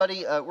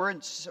We're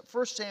in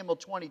 1 Samuel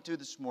 22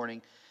 this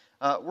morning.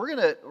 We're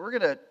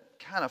gonna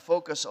kind of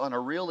focus on a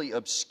really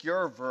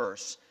obscure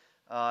verse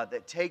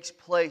that takes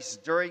place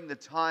during the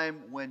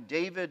time when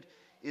David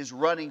is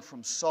running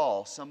from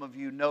Saul. Some of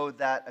you know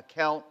that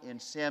account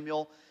in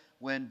Samuel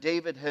when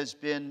David has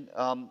been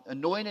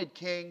anointed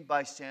king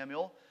by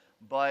Samuel,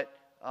 but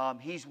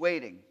he's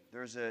waiting.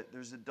 There's a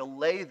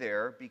delay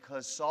there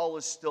because Saul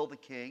is still the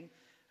king,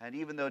 and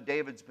even though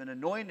David's been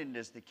anointed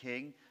as the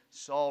king,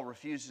 Saul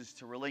refuses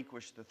to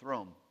relinquish the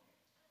throne.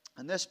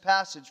 And this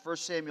passage, 1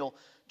 Samuel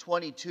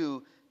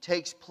 22,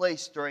 takes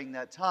place during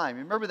that time.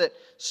 Remember that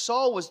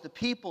Saul was the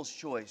people's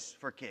choice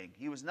for king.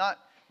 He was not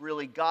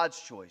really God's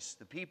choice.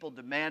 The people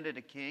demanded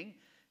a king.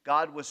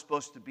 God was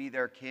supposed to be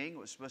their king. It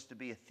was supposed to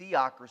be a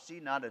theocracy,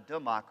 not a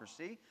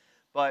democracy.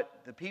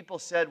 But the people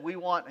said, we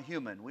want a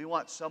human. We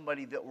want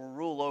somebody that will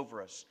rule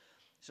over us.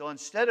 So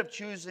instead of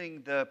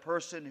choosing the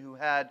person who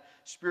had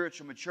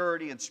spiritual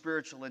maturity and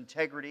spiritual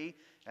integrity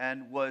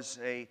and was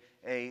a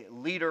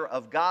leader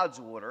of God's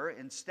order,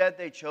 instead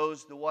they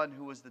chose the one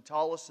who was the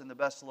tallest and the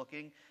best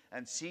looking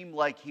and seemed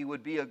like he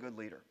would be a good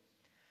leader.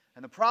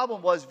 And the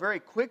problem was very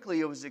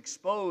quickly it was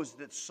exposed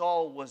that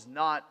Saul was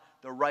not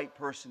the right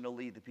person to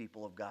lead the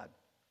people of God.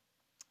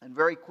 And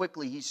very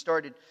quickly he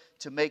started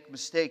to make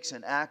mistakes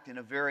and act in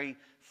a very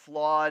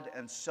flawed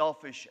and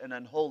selfish and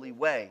unholy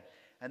way.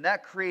 And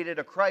that created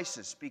a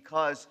crisis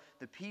because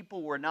the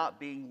people were not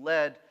being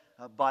led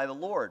by the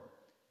Lord,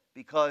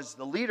 because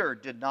the leader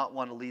did not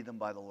want to lead them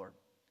by the Lord.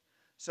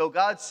 So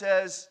God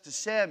says to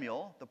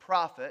Samuel, the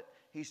prophet,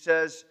 he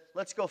says,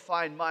 let's go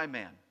find my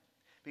man,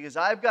 because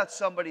I've got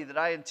somebody that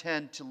I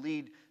intend to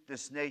lead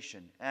this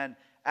nation. And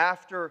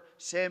after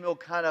Samuel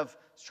kind of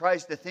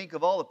tries to think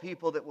of all the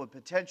people that would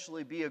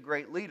potentially be a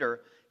great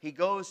leader, he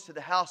goes to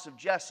the house of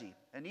Jesse.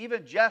 And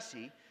even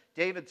Jesse,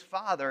 David's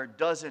father,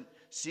 doesn't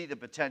see the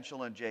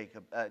potential in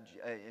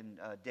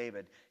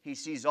David. He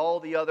sees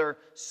all the other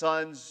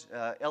sons,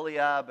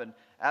 Eliab and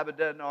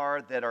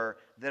Abinadab, that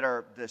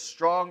are the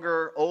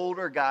stronger,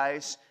 older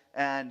guys,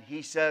 and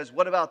he says,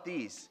 what about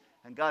these?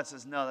 And God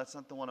says, no, that's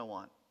not the one I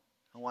want.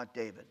 I want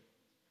David.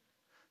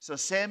 So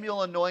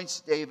Samuel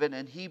anoints David,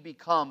 and he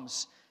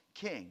becomes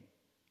king.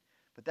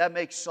 But that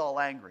makes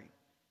Saul angry.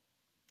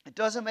 It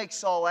doesn't make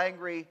Saul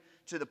angry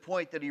to the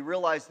point that he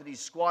realized that he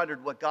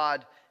squandered what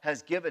God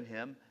has given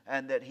him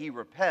and that he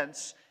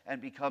repents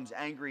and becomes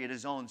angry at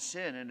his own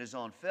sin and his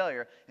own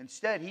failure.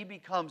 Instead, he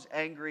becomes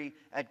angry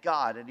at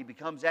God, and he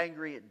becomes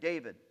angry at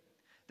David.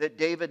 That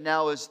David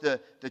now is the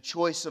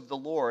choice of the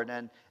Lord.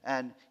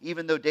 And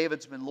even though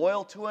David's been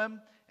loyal to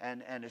him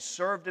and has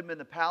served him in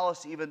the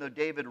palace, even though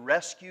David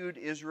rescued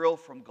Israel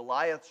from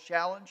Goliath's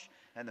challenge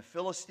and the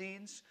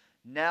Philistines,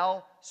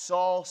 now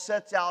Saul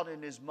sets out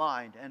in his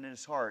mind and in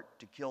his heart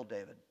to kill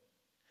David.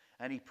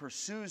 And he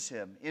pursues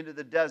him into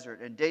the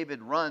desert. And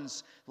David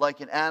runs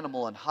like an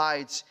animal and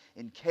hides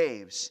in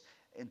caves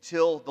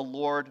until the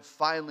Lord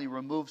finally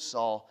removes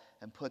Saul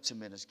and puts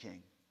him in as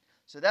king.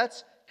 So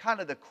that's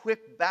kind of the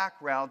quick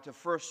background to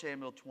 1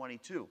 Samuel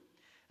 22.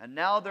 And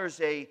now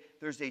there's a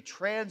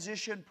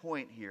transition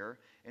point here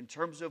in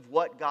terms of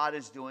what God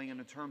is doing and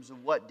in terms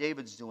of what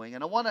David's doing.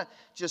 And I want to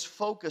just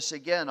focus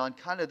again on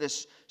kind of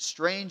this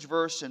strange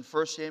verse in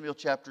 1 Samuel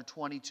chapter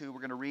 22. We're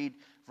going to read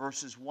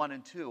verses 1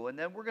 and 2. And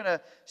then we're going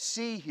to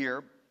see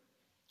here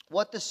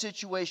what the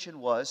situation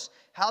was,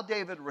 how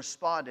David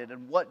responded,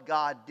 and what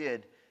God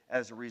did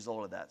as a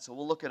result of that. So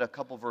we'll look at a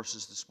couple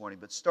verses this morning.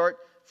 But start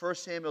 1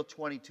 Samuel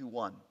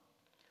 22:1.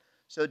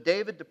 So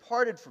David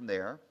departed from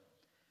there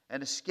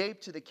and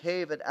escaped to the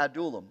cave at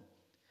Adullam.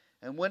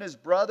 And when his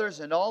brothers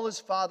and all his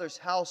father's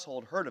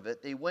household heard of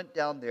it, they went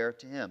down there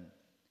to him.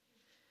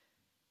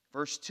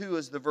 Verse 2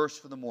 is the verse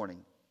for the morning.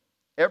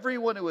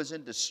 Everyone who was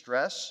in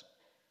distress,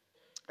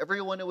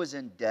 everyone who was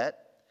in debt,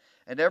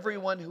 and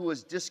everyone who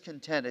was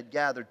discontented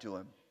gathered to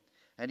him.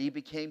 And he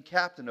became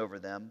captain over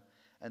them,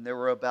 and there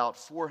were about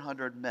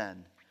 400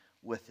 men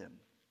with him.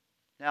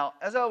 Now,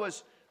 as I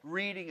was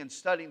reading and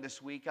studying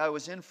this week, I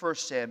was in 1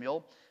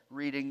 Samuel,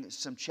 reading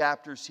some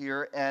chapters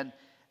here, and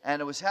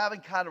I was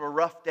having kind of a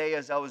rough day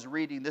as I was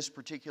reading this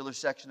particular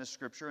section of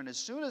Scripture. And as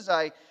soon as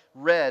I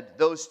read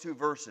those two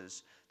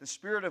verses, the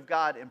Spirit of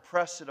God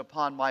impressed it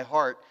upon my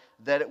heart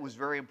that it was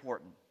very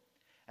important.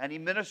 And He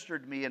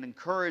ministered me and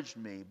encouraged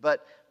me.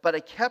 But I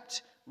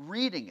kept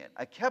reading it.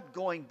 I kept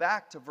going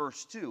back to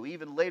verse 2,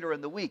 even later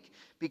in the week,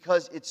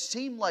 because it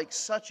seemed like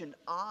such an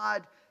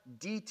odd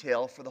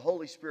detail for the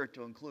Holy Spirit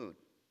to include.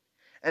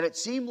 And it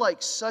seemed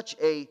like such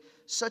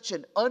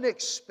an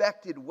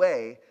unexpected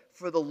way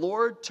for the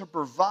Lord to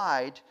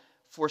provide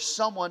for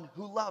someone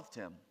who loved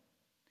Him.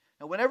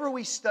 Now, whenever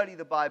we study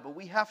the Bible,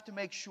 we have to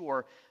make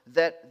sure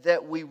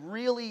that we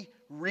really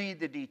read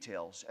the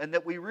details and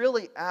that we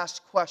really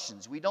ask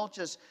questions. We don't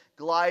just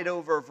glide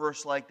over a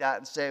verse like that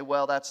and say,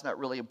 well, that's not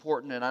really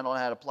important and I don't know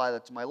how to apply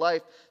that to my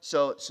life,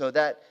 so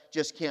that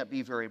just can't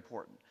be very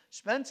important.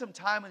 Spend some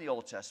time in the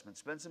Old Testament.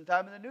 Spend some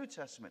time in the New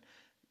Testament.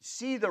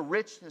 See the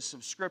richness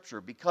of Scripture,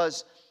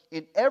 because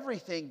in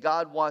everything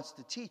God wants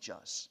to teach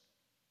us.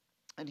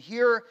 And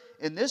here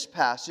in this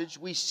passage,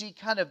 we see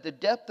kind of the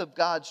depth of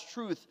God's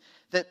truth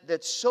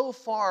that's so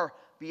far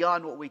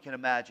beyond what we can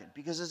imagine.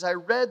 Because as I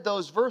read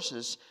those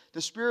verses,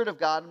 the Spirit of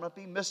God, I'm not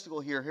being mystical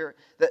here,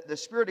 that the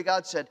Spirit of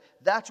God said,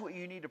 that's what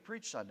you need to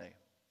preach Sunday.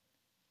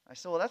 I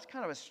said, well, that's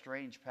kind of a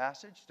strange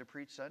passage to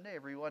preach Sunday.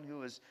 Everyone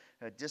who is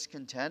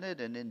discontented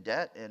and in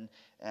debt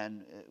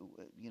and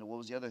what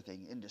was the other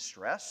thing? In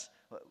distress.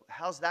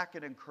 How's that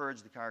going to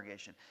encourage the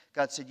congregation?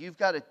 God said, you've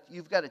got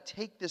to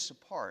take this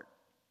apart.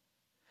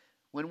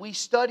 When we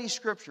study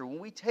Scripture, when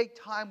we take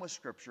time with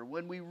Scripture,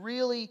 when we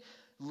really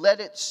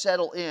let it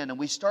settle in and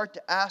we start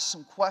to ask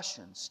some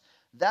questions,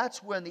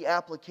 that's when the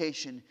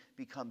application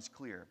becomes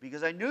clear.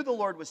 Because I knew the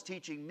Lord was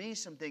teaching me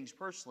some things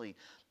personally,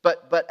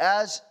 but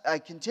as I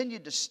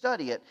continued to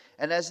study it,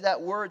 and as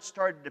that word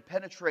started to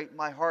penetrate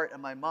my heart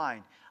and my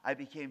mind, I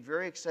became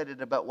very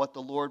excited about what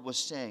the Lord was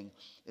saying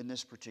in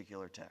this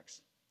particular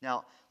text.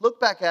 Now,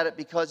 look back at it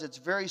because it's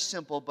very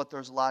simple, but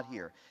there's a lot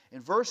here.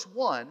 In verse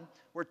 1,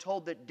 we're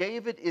told that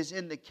David is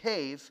in the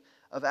cave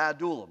of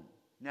Adullam.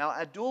 Now,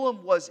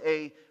 Adullam was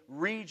a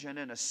region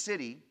and a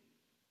city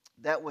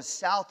that was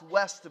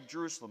southwest of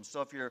Jerusalem.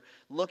 So if you're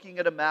looking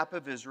at a map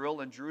of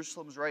Israel, and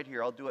Jerusalem's right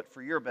here, I'll do it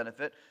for your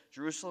benefit.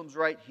 Jerusalem's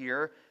right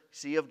here,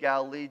 Sea of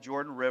Galilee,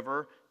 Jordan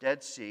River,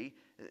 Dead Sea.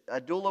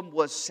 Adullam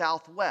was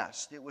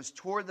southwest. It was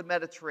toward the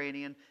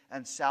Mediterranean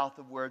and south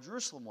of where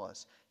Jerusalem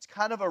was. It's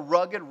kind of a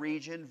rugged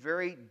region,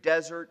 very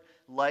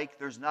desert-like.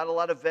 There's not a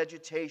lot of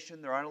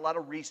vegetation. There aren't a lot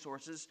of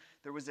resources.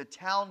 There was a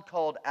town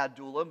called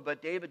Adullam,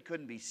 but David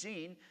couldn't be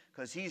seen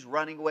because he's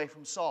running away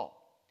from Saul.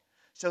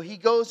 So he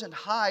goes and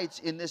hides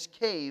in this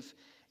cave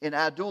in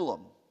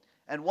Adullam.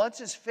 And once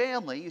his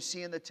family, you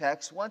see in the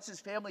text, once his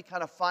family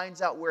kind of finds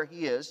out where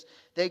he is,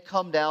 they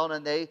come down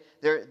and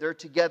they're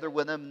together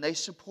with him and they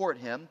support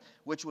him,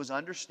 which was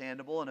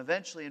understandable. And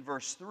eventually in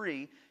verse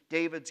 3,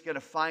 David's going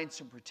to find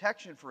some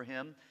protection for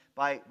him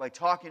by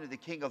talking to the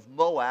king of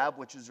Moab,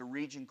 which is a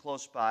region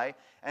close by,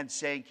 and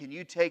saying, can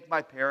you take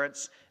my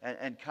parents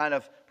and kind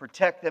of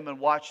protect them and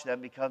watch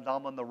them because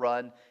I'm on the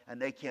run and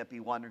they can't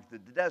be wandering through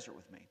the desert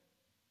with me.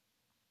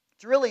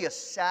 It's really a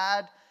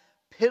sad,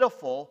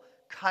 pitiful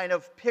kind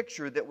of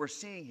picture that we're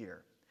seeing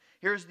here.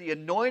 Here's the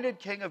anointed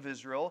king of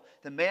Israel,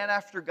 the man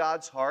after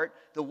God's heart,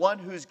 the one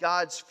whose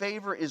God's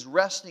favor is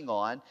resting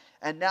on,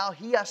 and now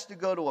he has to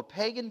go to a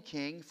pagan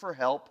king for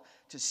help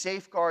to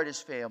safeguard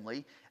his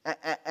family.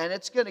 And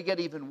it's going to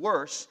get even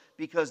worse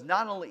because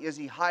not only is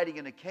he hiding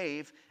in a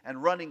cave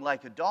and running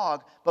like a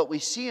dog, but we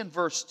see in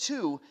verse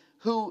 2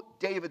 who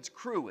David's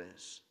crew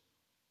is.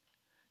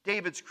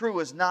 David's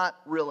crew is not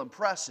real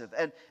impressive.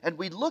 And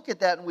we'd look at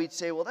that and we'd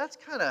say, well, that's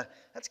kind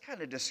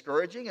of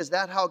discouraging. Is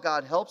that how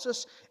God helps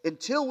us?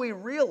 Until we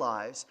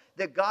realize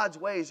that God's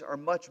ways are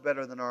much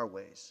better than our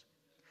ways.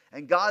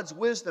 And God's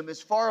wisdom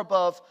is far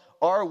above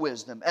our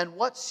wisdom. And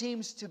what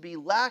seems to be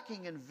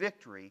lacking in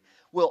victory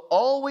will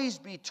always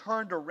be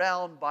turned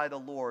around by the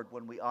Lord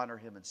when we honor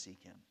Him and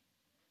seek Him.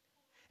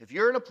 If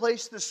you're in a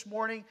place this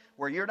morning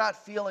where you're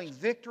not feeling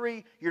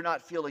victory, you're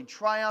not feeling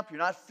triumph, you're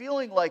not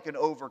feeling like an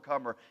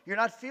overcomer, you're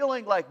not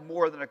feeling like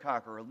more than a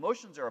conqueror.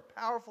 Emotions are a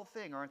powerful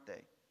thing, aren't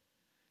they?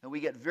 And we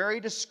get very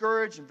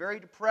discouraged and very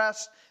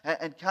depressed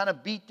and kind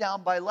of beat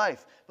down by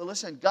life. But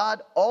listen,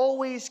 God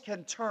always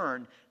can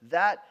turn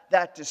that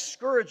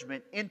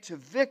discouragement into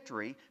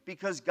victory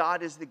because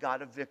God is the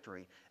God of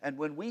victory. And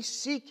when we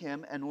seek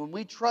Him and when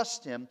we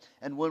trust Him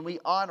and when we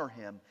honor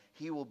Him,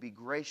 He will be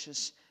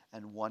gracious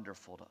and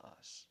wonderful to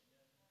us.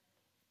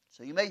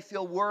 So you may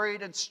feel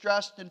worried and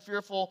stressed and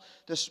fearful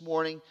this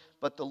morning,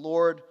 but the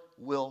Lord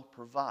will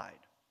provide.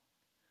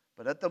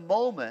 But at the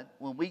moment,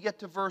 when we get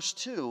to verse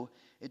 2,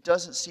 it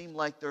doesn't seem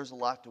like there's a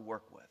lot to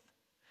work with.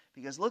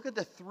 Because look at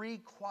the three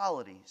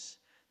qualities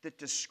that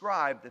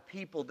describe the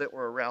people that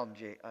were around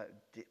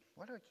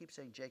why do I keep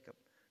saying Jacob?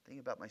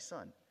 Thinking about my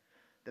son.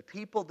 The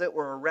people that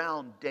were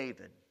around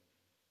David.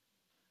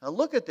 Now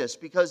look at this,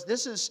 because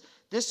this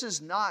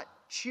is not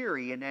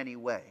cheery in any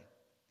way.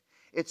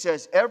 It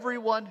says,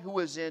 everyone who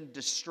is in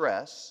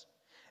distress,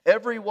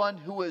 everyone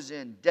who is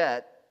in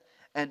debt,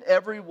 and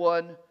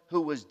everyone who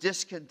was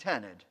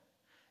discontented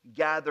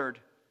gathered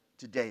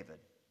to David.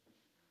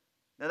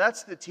 Now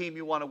that's the team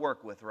you want to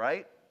work with,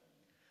 right?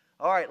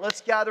 All right, let's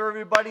gather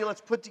everybody.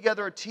 Let's put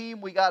together a team.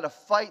 We got to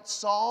fight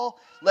Saul.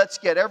 Let's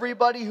get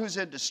everybody who's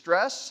in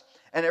distress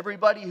and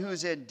everybody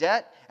who's in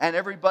debt and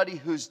everybody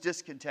who's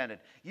discontented.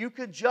 You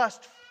can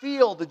just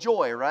feel the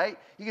joy, right?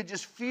 You can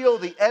just feel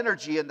the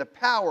energy and the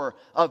power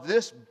of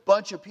this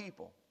bunch of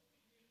people.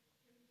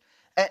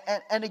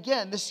 And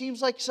again, this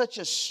seems like such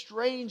a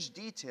strange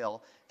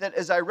detail that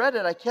as I read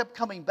it, I kept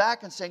coming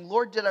back and saying,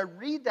 Lord, did I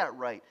read that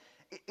right?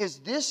 Is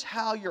this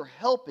how you're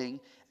helping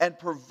and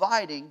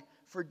providing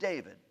for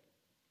David?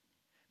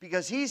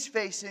 Because he's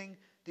facing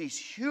these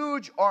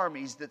huge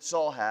armies that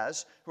Saul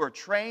has, who are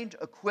trained,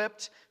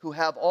 equipped, who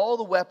have all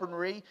the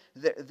weaponry.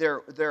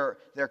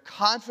 They're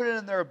confident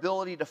in their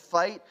ability to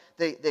fight.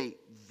 They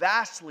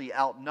vastly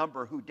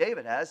outnumber who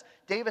David has.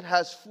 David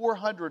has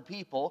 400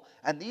 people,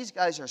 and these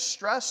guys are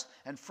stressed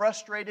and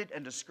frustrated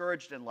and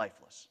discouraged and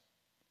lifeless.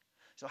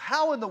 So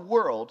how in the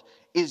world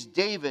is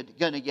David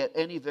going to get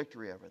any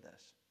victory over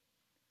this?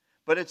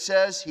 But it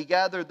says he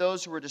gathered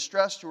those who were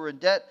distressed, who were in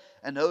debt,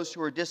 and those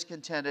who were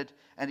discontented,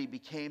 and he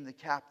became the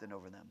captain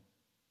over them.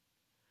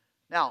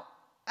 Now,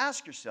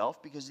 ask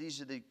yourself, because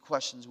these are the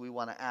questions we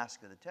want to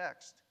ask of the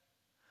text.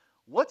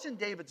 What's in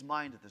David's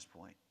mind at this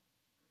point?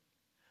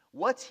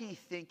 What's he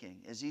thinking?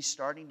 Is he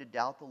starting to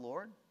doubt the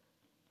Lord?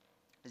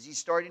 Is he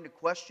starting to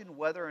question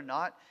whether or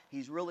not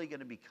he's really going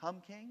to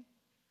become king?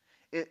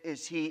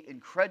 Is he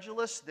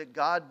incredulous that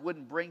God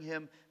wouldn't bring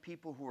him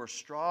people who are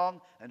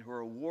strong and who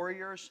are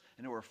warriors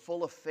and who are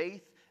full of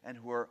faith and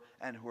who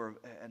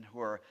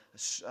are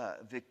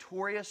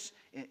victorious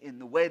in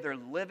the way they're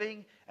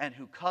living and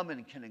who come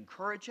and can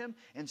encourage him?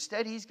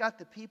 Instead, he's got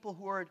the people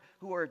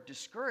who are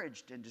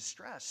discouraged and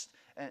distressed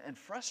and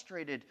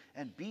frustrated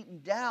and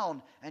beaten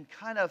down and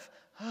kind of,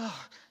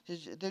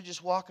 they're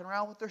just walking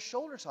around with their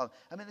shoulders hung.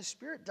 I mean, the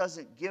Spirit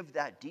doesn't give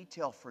that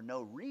detail for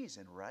no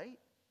reason, right?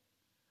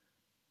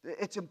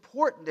 It's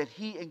important that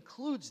he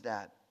includes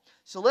that.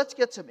 So let's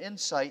get some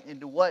insight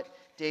into what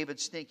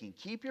David's thinking.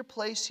 Keep your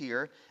place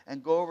here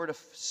and go over to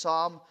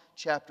Psalm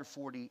chapter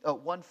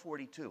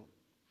 142.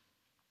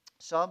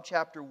 Psalm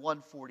chapter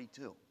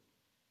 142.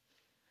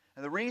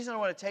 And the reason I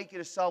want to take you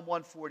to Psalm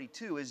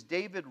 142 is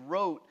David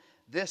wrote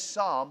this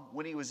psalm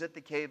when he was at the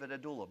cave at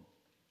Adullam.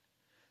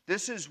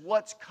 This is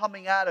what's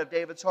coming out of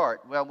David's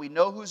heart. Well, we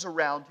know who's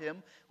around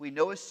him. We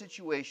know his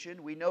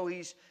situation. We know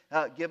he's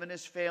given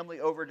his family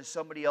over to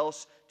somebody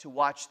else to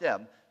watch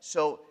them.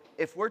 So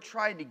if we're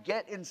trying to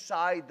get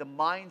inside the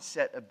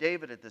mindset of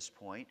David at this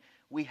point,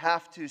 we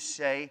have to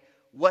say,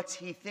 what's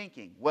he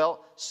thinking?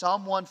 Well,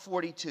 Psalm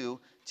 142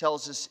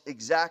 tells us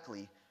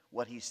exactly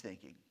what he's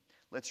thinking.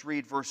 Let's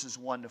read verses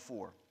 1 to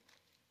 4.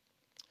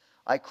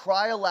 I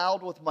cry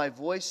aloud with my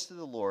voice to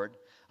the Lord.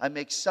 I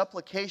make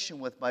supplication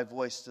with my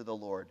voice to the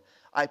Lord.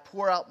 I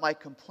pour out my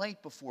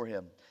complaint before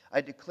him.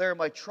 I declare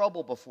my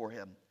trouble before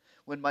him.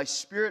 When my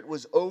spirit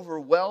was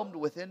overwhelmed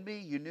within me,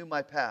 you knew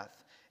my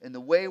path. In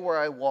the way where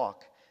I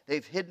walk,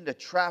 they've hidden a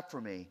trap for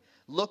me.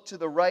 Look to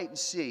the right and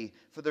see,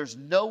 for there's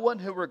no one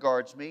who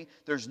regards me.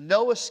 There's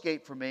no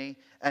escape for me,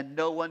 and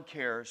no one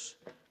cares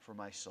for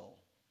my soul.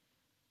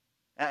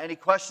 Any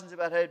questions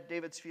about how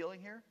David's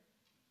feeling here?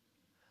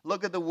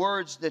 Look at the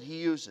words that he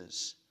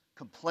uses.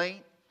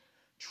 Complaint,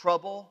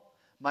 trouble,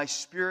 my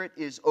spirit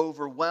is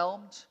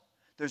overwhelmed.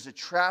 There's a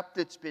trap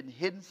that's been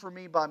hidden for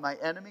me by my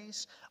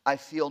enemies. I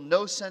feel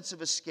no sense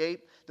of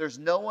escape. There's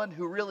no one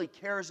who really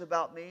cares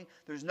about me.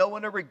 There's no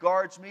one who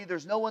regards me.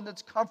 There's no one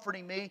that's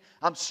comforting me.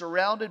 I'm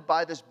surrounded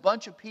by this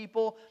bunch of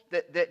people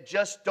that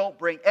just don't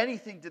bring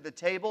anything to the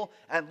table.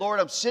 And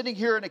Lord, I'm sitting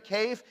here in a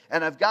cave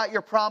and I've got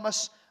your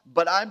promise,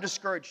 but I'm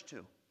discouraged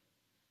too.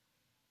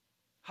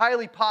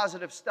 Highly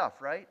positive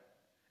stuff, right?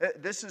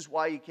 This is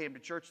why you came to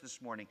church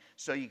this morning,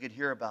 so you could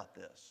hear about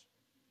this.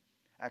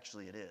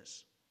 Actually, it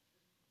is.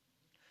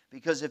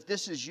 Because if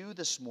this is you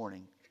this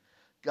morning,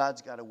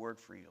 God's got a word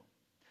for you.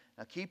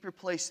 Now keep your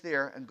place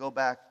there and go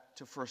back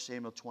to 1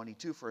 Samuel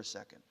 22 for a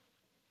second.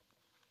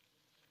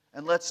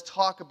 And let's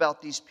talk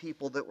about these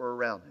people that were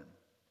around him.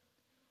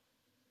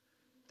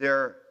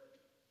 They're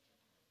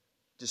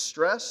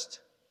distressed,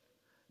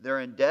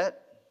 they're in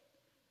debt,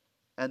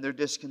 and they're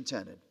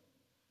discontented.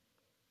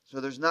 So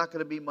there's not going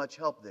to be much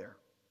help there.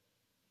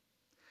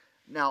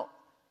 Now,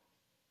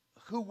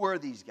 who were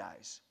these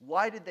guys?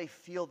 Why did they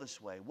feel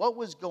this way? What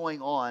was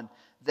going on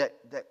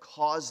that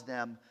caused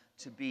them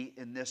to be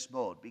in this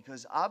mode?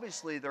 Because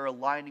obviously they're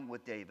aligning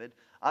with David.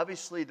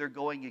 Obviously they're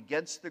going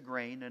against the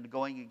grain and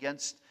going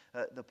against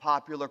the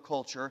popular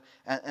culture.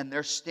 And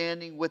they're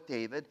standing with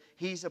David.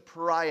 He's a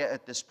pariah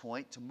at this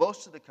point to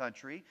most of the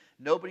country.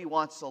 Nobody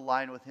wants to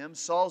align with him.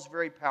 Saul's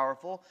very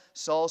powerful.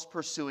 Saul's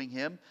pursuing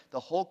him. The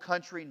whole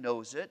country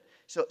knows it.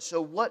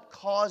 So what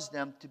caused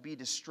them to be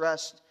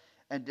distressed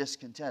and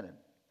discontented?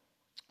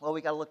 Well,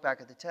 we got to look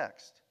back at the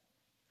text.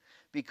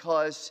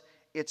 Because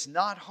it's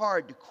not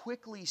hard to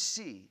quickly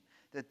see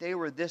that they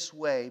were this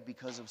way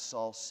because of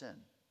Saul's sin.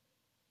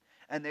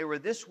 And they were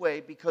this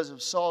way because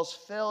of Saul's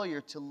failure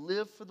to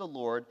live for the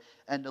Lord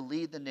and to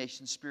lead the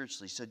nation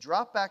spiritually. So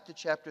drop back to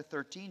chapter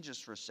 13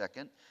 just for a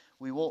second.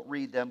 We won't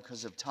read them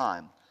because of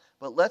time.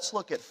 But let's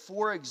look at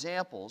 4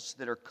 examples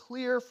that are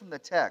clear from the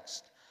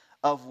text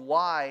of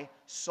why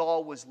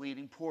Saul was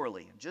leading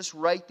poorly. Just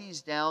write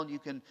these down. You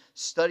can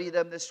study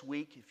them this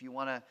week if you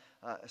want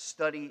to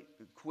study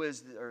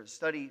quiz or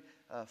study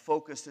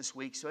focus this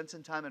week. Spend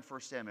some time in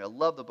 1 Samuel. I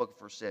love the book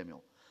of 1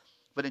 Samuel.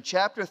 But in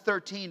chapter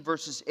 13,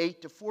 verses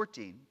 8 to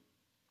 14,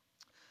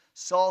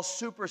 Saul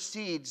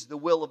supersedes the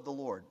will of the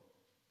Lord.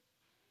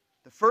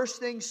 The first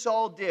thing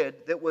Saul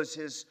did that was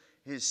his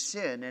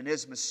sin and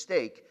his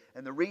mistake,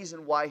 and the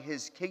reason why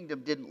his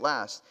kingdom didn't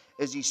last,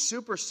 is he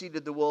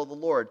superseded the will of the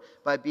Lord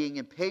by being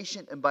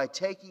impatient and by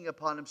taking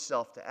upon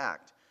himself to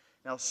act.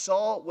 Now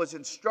Saul was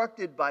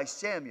instructed by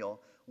Samuel,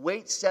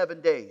 wait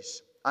 7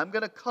 days. I'm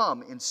going to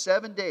come in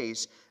 7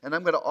 days and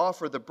I'm going to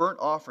offer the burnt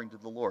offering to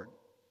the Lord.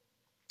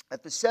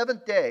 At the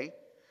 7th day,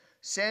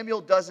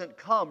 Samuel doesn't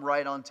come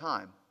right on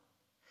time.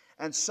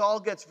 And Saul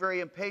gets very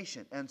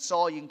impatient. And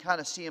Saul, you can kind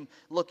of see him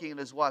looking at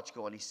his watch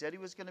going, he said he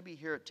was going to be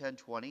here at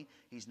 10:20.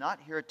 He's not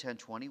here at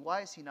 10:20.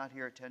 Why is he not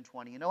here at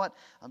 10:20? You know what?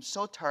 I'm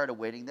so tired of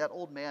waiting. That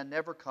old man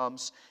never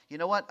comes. You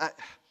know what?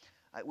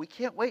 We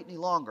can't wait any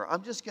longer.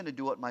 I'm just going to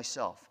do it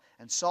myself.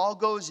 And Saul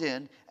goes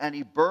in and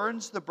he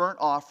burns the burnt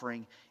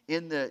offering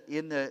in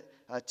the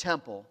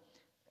temple,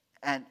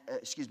 and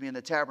in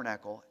the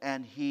tabernacle.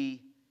 And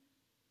he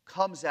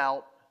comes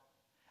out,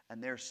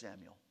 and there's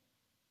Samuel.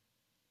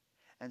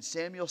 And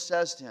Samuel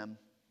says to him,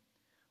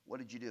 "What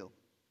did you do?"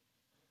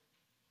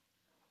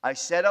 "I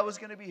said I was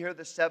going to be here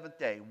the seventh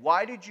day.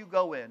 Why did you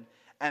go in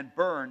and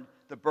burn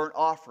the burnt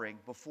offering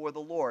before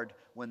the Lord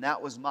when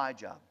that was my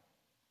job?"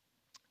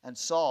 And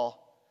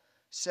Saul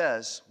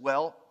says,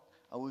 "Well,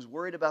 I was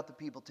worried about the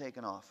people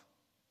taking off.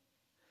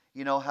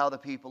 You know how the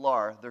people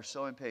are. They're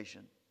so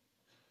impatient.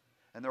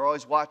 And they're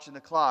always watching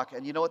the clock.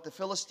 And you know what? The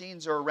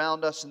Philistines are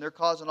around us, and they're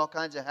causing all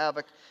kinds of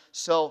havoc.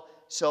 So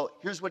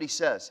here's what he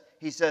says.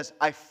 He says,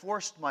 I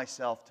forced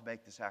myself to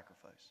make the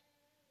sacrifice.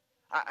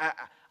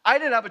 I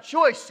didn't have a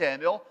choice,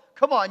 Samuel.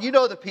 Come on, you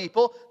know the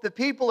people. The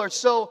people are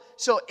so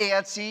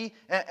antsy,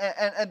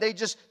 and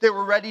they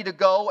were ready to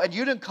go, and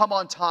you didn't come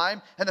on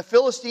time, and the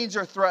Philistines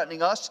are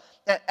threatening us,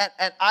 and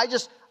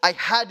I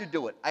had to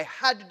do it. I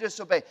had to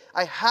disobey.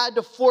 I had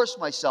to force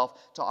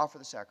myself to offer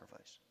the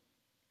sacrifice."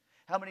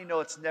 How many know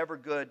it's never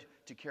good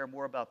to care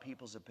more about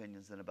people's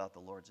opinions than about the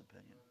Lord's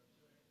opinion?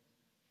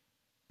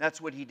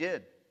 That's what he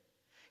did.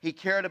 He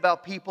cared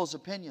about people's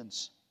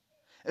opinions.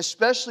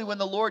 Especially when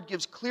the Lord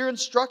gives clear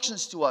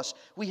instructions to us,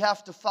 we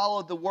have to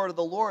follow the word of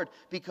the Lord,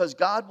 because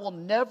God will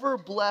never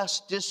bless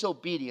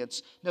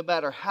disobedience no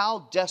matter how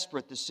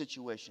desperate the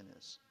situation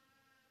is.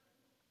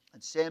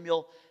 And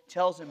Samuel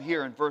tells him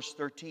here in verse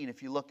 13,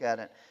 if you look at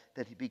it,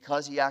 that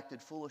because he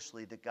acted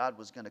foolishly, that God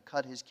was going to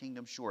cut his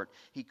kingdom short.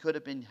 He could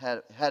have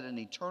had an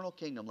eternal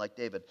kingdom like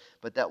David,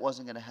 but that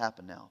wasn't going to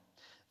happen now.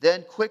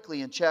 Then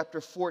quickly in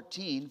chapter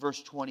 14,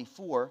 verse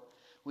 24,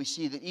 we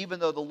see that even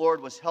though the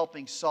Lord was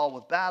helping Saul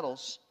with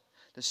battles,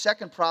 the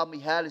second problem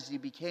he had is he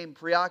became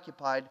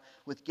preoccupied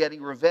with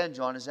getting revenge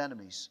on his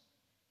enemies.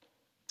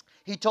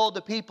 He told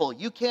the people,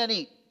 "You can't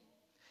eat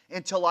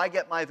until I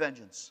get my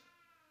vengeance.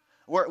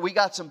 We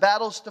got some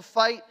battles to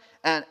fight,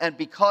 and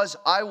because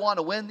I want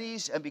to win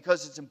these, and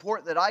because it's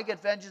important that I get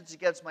vengeance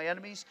against my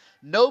enemies,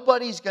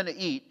 nobody's going to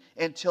eat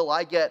until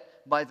I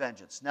get my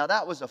vengeance." Now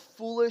that was a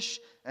foolish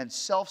and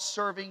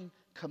self-serving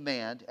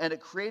command, and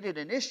it created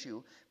an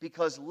issue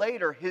because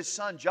later his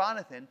son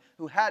Jonathan,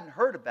 who hadn't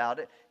heard about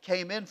it,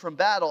 came in from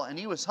battle, and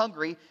he was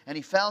hungry, and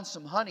he found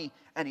some honey,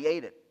 and he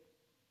ate it.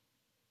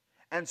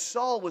 And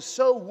Saul was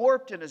so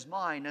warped in his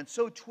mind and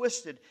so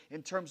twisted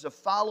in terms of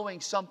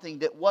following something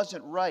that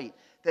wasn't right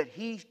that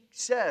he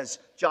says,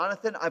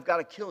 "Jonathan, I've got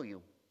to kill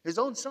you." His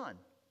own son.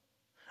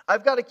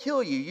 "I've got to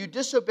kill you. You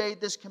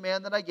disobeyed this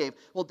command that I gave."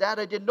 "Well, Dad,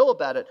 I didn't know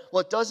about it." "Well,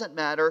 it doesn't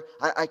matter.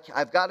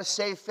 I've got to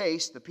save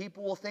face. The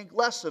people will think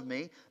less of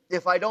me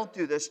if I don't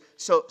do this.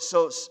 So,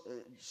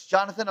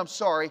 Jonathan, I'm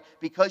sorry.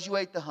 Because you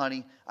ate the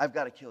honey, I've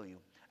got to kill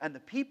you." And the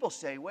people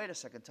say, "Wait a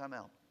second, time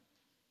out.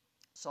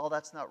 Saul,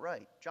 that's not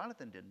right.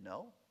 Jonathan didn't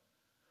know."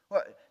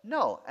 Well,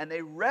 no, and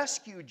they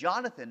rescue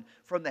Jonathan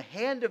from the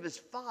hand of his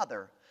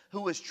father,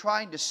 who was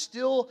trying to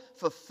still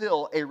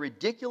fulfill a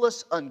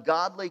ridiculous,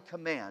 ungodly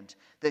command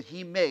that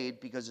he made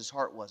because his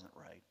heart wasn't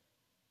right.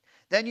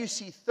 Then you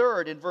see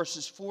third in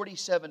verses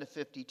 47 to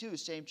 52,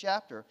 same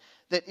chapter,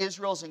 that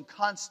Israel's in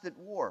constant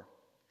war.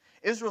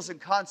 Israel's in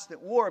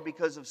constant war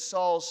because of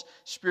Saul's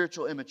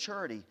spiritual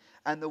immaturity,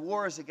 and the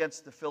war is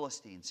against the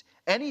Philistines.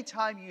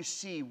 Anytime you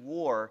see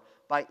war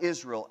by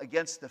Israel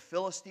against the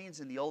Philistines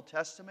in the Old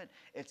Testament,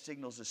 it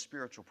signals a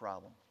spiritual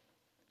problem.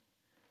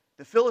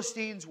 The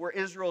Philistines were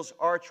Israel's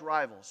arch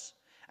rivals.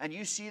 And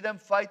you see them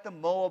fight the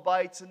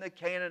Moabites and the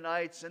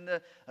Canaanites and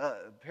the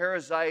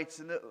Perizzites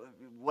and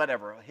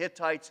the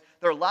Hittites.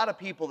 There are a lot of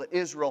people that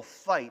Israel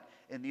fight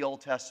in the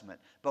Old Testament.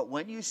 But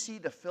when you see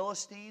the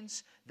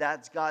Philistines,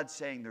 that's God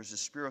saying there's a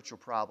spiritual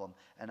problem,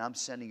 and I'm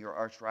sending your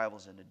arch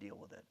rivals in to deal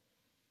with it.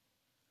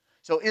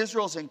 So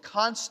Israel's in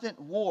constant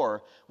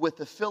war with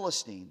the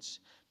Philistines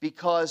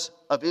because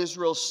of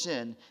Israel's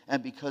sin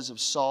and because of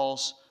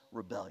Saul's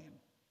rebellion.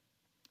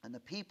 And the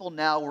people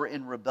now were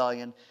in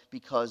rebellion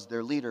because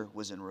their leader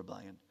was in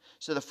rebellion.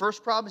 So the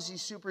first problem is he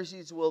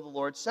supersedes the will of the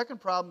Lord.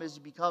 Second problem is he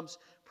becomes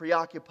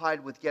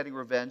preoccupied with getting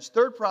revenge.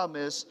 Third problem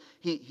is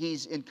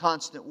he's in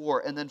constant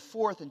war. And then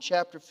fourth, in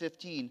chapter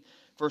 15,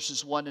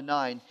 verses 1 to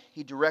 9,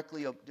 he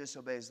directly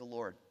disobeys the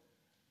Lord.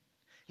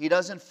 He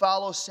doesn't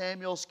follow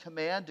Samuel's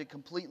command to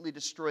completely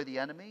destroy the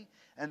enemy.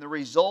 And the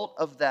result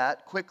of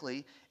that,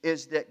 quickly,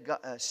 is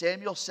that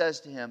Samuel says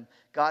to him,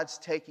 "God's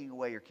taking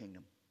away your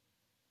kingdom.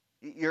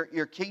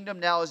 Your kingdom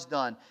now is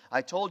done.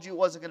 I told you it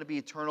wasn't going to be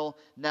eternal.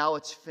 Now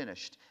it's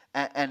finished."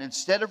 And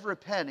instead of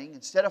repenting,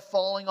 instead of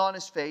falling on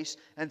his face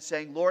and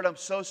saying, "Lord, I'm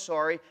so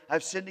sorry.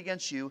 I've sinned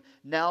against you,"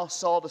 now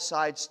Saul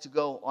decides to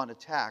go on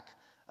attack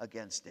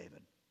against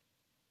David.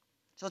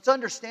 So it's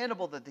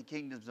understandable that the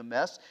kingdom's a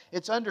mess.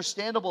 It's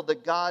understandable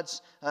that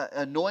God's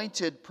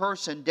anointed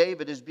person,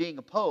 David, is being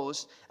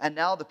opposed. And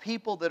now the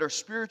people that are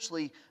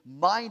spiritually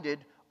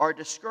minded are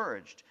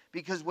discouraged.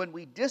 Because when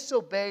we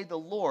disobey the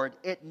Lord,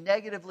 it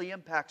negatively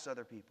impacts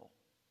other people.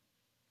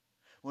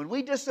 When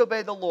we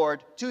disobey the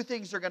Lord, two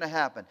things are going to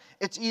happen.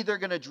 It's either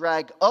going to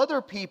drag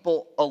other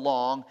people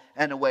along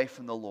and away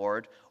from the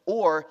Lord,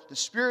 or the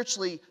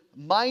spiritually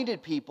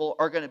minded people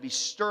are going to be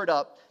stirred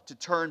up to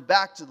turn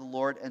back to the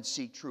Lord and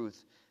seek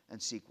truth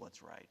and seek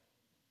what's right.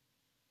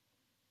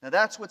 Now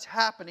that's what's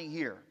happening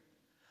here.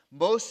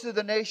 Most of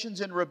the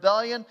nations in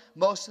rebellion,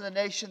 most of the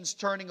nations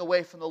turning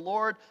away from the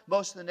Lord,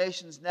 most of the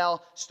nations now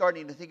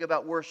starting to think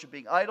about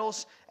worshiping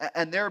idols,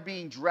 and they're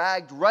being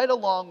dragged right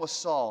along with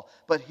Saul.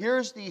 But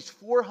here's these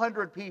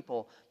 400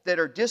 people that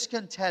are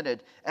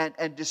discontented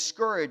and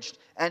discouraged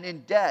and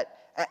in debt,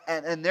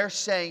 and they're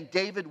saying,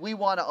 David, we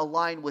want to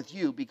align with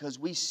you because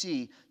we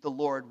see the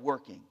Lord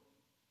working.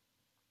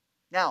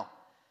 Now,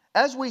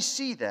 as we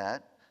see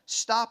that,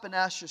 stop and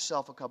ask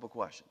yourself a couple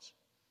questions.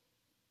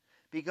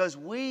 Because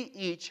we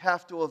each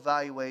have to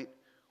evaluate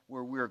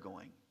where we're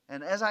going.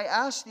 And as I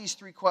ask these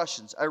three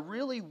questions, I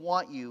really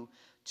want you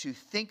to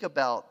think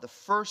about the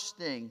first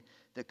thing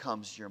that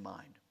comes to your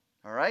mind.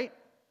 All right?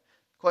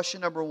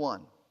 Question number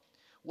one.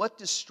 What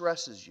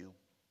distresses you?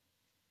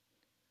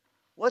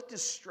 What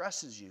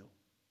distresses you?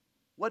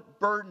 What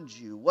burdens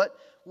you?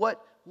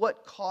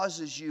 What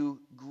causes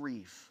you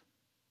grief?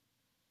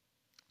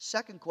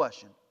 Second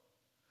question.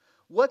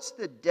 What's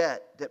the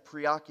debt that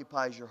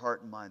preoccupies your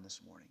heart and mind this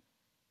morning?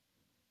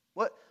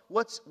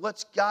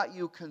 What's got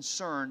you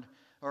concerned,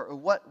 or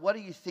what are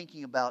you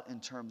thinking about in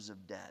terms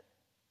of debt?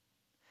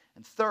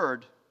 And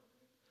third,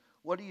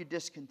 what are you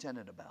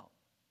discontented about?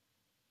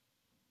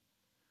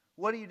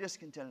 What are you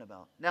discontented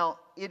about? Now,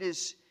 it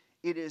is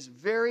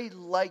very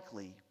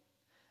likely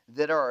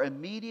that our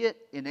immediate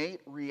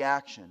innate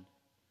reaction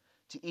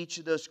to each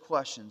of those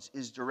questions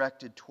is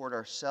directed toward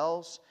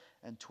ourselves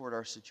and toward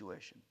our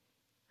situation.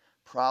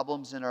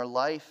 Problems in our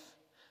life,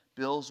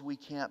 bills we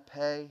can't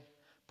pay,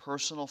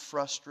 personal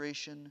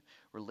frustration,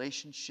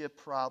 relationship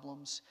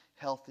problems,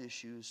 health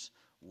issues,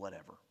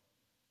 whatever.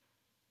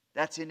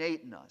 That's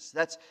innate in us.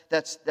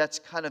 That's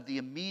kind of the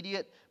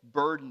immediate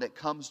burden that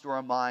comes to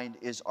our mind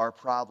is our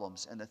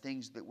problems and the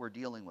things that we're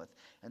dealing with.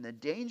 And the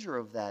danger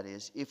of that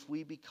is if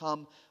we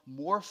become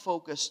more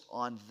focused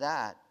on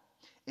that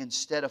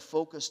instead of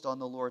focused on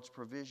the Lord's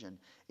provision,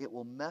 it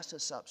will mess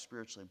us up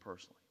spiritually and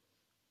personally.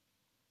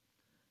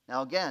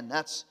 Now again,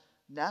 that's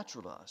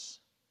natural to us.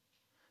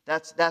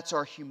 That's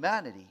our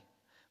humanity.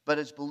 But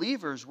as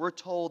believers, we're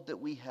told that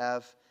we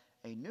have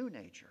a new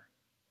nature.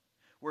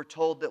 We're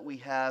told that we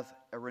have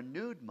a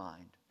renewed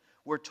mind.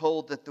 We're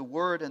told that the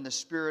Word and the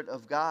Spirit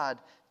of God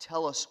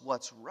tell us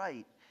what's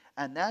right.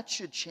 And that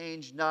should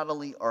change not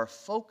only our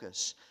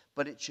focus,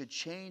 but it should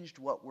change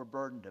what we're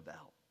burdened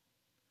about.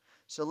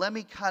 So let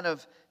me kind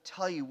of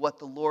tell you what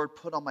the Lord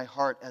put on my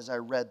heart as I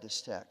read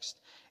this text.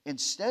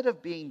 Instead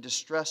of being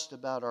distressed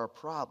about our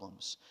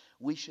problems,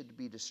 we should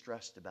be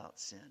distressed about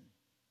sin.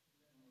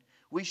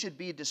 We should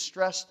be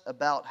distressed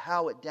about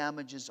how it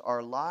damages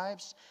our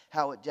lives,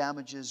 how it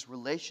damages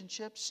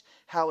relationships,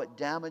 how it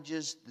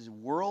damages the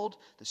world.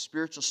 The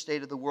spiritual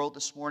state of the world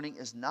this morning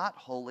is not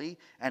holy,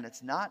 and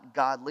it's not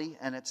godly,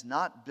 and it's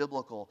not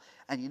biblical.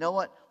 And you know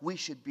what? We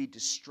should be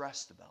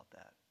distressed about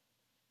that.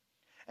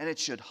 And it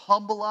should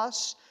humble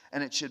us,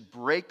 and it should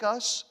break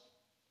us.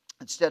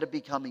 Instead of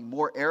becoming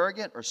more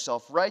arrogant or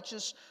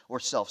self-righteous or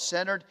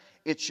self-centered,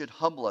 it should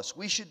humble us.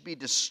 We should be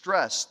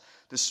distressed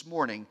this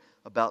morning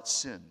about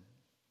sin.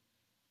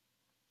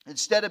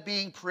 Instead of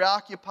being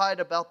preoccupied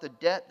about the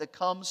debt that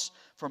comes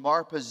from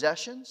our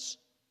possessions,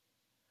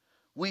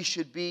 we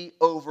should be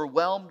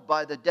overwhelmed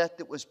by the debt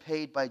that was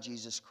paid by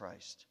Jesus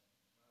Christ.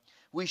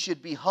 We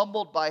should be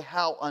humbled by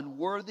how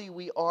unworthy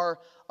we are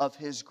of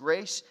His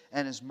grace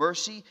and His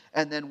mercy.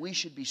 And then we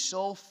should be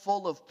so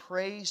full of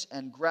praise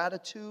and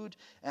gratitude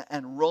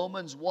and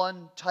Romans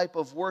 1 type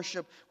of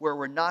worship where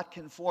we're not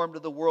conformed to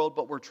the world,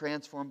 but we're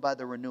transformed by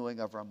the renewing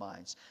of our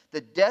minds.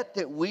 The debt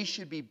that we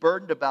should be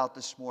burdened about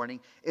this morning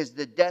is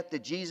the debt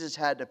that Jesus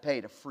had to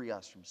pay to free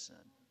us from sin.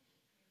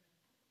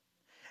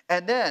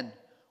 And then,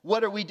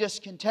 what are we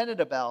discontented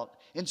about?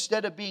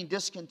 Instead of being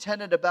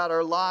discontented about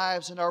our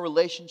lives and our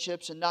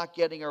relationships and not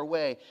getting our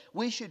way,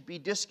 we should be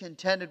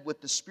discontented with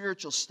the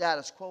spiritual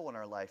status quo in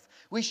our life.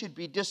 We should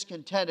be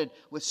discontented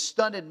with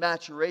stunted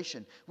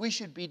maturation. We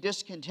should be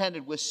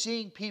discontented with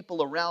seeing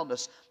people around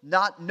us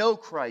not know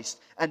Christ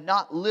and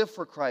not live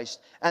for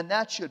Christ. And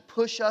that should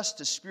push us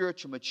to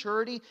spiritual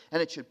maturity,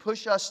 and it should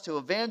push us to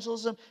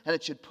evangelism, and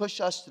it should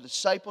push us to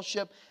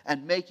discipleship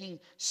and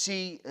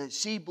see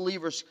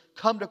believers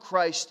come to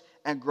Christ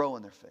and grow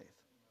in their faith.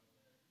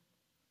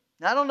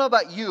 Now, I don't know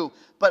about you,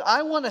 but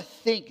I want to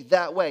think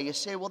that way. You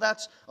say, well,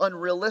 that's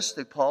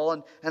unrealistic,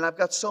 Paul, and I've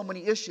got so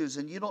many issues,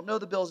 and you don't know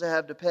the bills I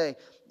have to pay.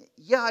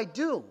 Yeah, I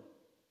do.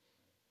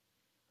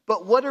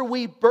 But what are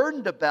we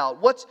burdened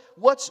about?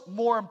 What's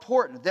more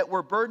important? That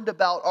we're burdened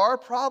about our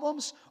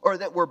problems, or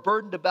that we're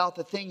burdened about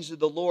the things of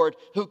the Lord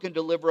who can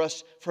deliver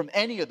us from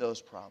any of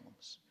those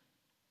problems?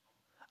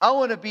 I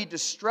want to be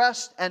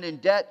distressed and in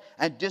debt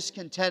and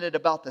discontented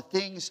about the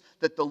things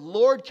that the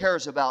Lord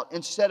cares about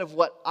instead of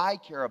what I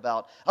care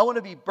about. I want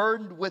to be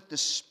burdened with the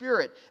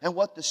Spirit and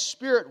what the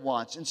Spirit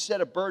wants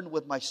instead of burdened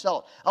with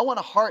myself. I want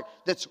a heart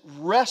that's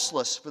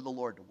restless for the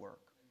Lord to work.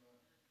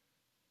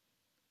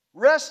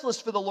 Restless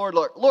for the Lord.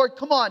 Lord,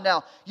 come on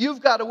now. You've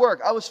got to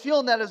work. I was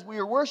feeling that as we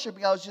were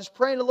worshiping. I was just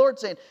praying to the Lord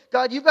saying,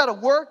 God, you've got to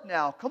work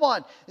now. Come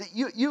on.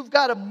 You've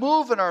got to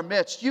move in our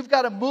midst. You've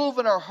got to move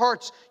in our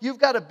hearts. You've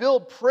got to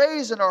build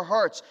praise in our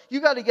hearts.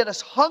 You've got to get us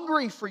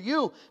hungry for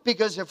you,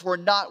 because if we're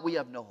not, we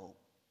have no hope.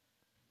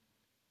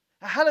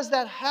 Now, how does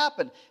that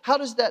happen? How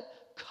does that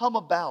come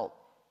about?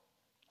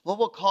 What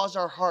will cause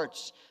our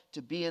hearts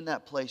to be in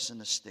that place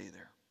and to stay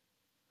there?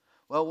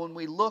 Well, when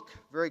we look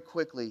very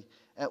quickly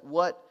at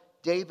what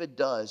David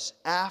does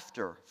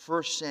after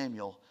 1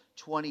 Samuel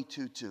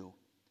 22:2.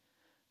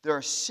 There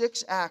are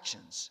 6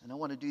 actions, and I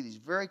want to do these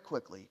very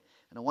quickly,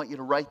 and I want you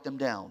to write them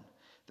down.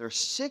 There are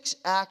 6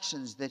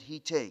 actions that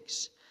he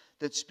takes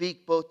that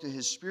speak both to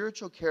his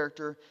spiritual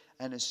character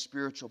and his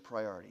spiritual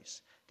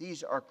priorities.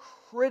 These are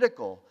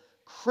critical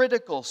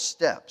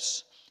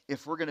steps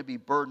if we're going to be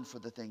burdened for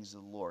the things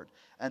of the Lord.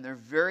 And they're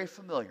very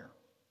familiar.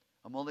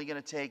 I'm only going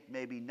to take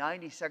maybe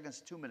 90 seconds,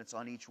 2 minutes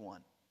on each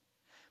one.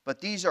 But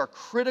these are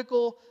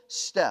critical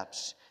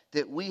steps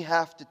that we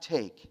have to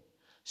take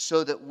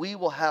so that we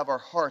will have our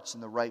hearts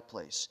in the right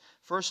place.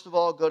 First of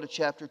all, go to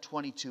chapter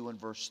 22 and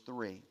verse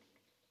 3.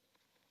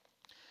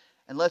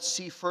 And let's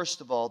see,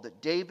 first of all,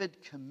 that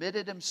David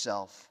committed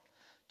himself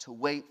to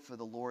wait for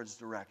the Lord's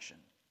direction.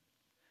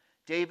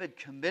 David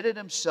committed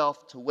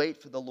himself to wait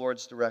for the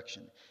Lord's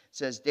direction. It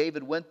says,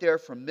 David went there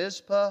from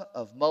Mizpah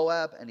of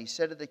Moab, and he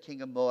said to the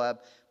king of Moab,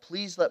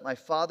 please let my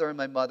father and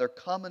my mother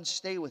come and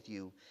stay with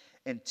you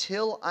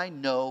until I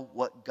know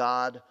what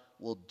God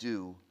will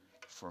do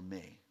for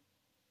me.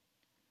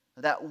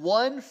 That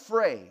one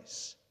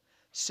phrase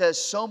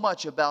says so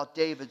much about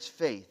David's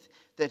faith,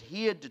 that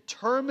he had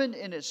determined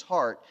in his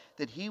heart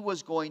that he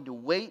was going to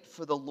wait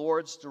for the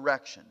Lord's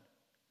direction,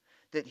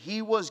 that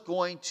he was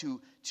going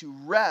to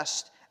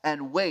rest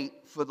and wait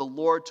for the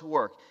Lord to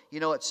work. You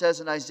know, it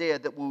says in Isaiah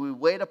that when we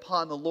wait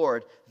upon the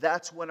Lord,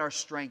 that's when our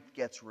strength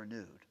gets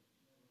renewed.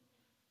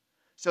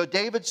 So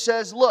David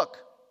says, look,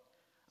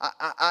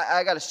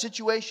 I got a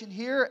situation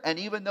here, and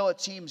even though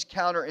it seems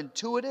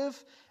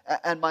counterintuitive,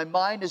 and my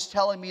mind is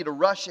telling me to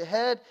rush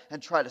ahead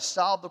and try to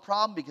solve the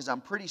problem because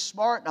I'm pretty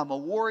smart and I'm a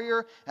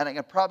warrior and I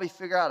can probably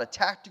figure out a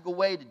tactical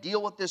way to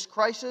deal with this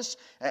crisis,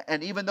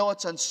 and even though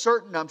it's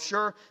uncertain, I'm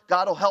sure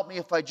God will help me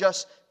if I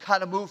just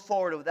kind of move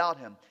forward without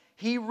Him.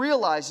 He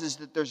realizes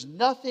that there's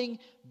nothing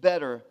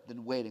better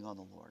than waiting on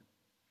the Lord.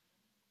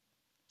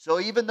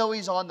 So even though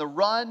he's on the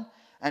run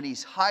and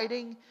he's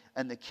hiding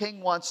and the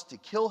king wants to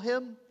kill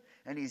him,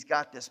 and he's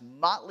got this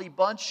motley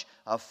bunch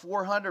of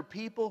 400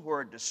 people who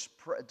are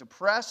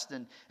depressed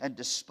and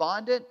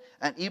despondent.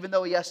 And even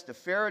though he has to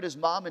ferret his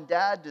mom and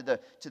dad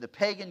to the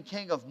pagan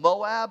king of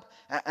Moab,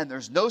 and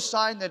there's no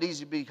sign that he's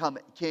going to become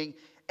king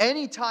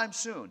anytime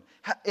soon.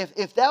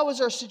 If that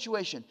was our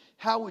situation,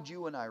 how would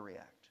you and I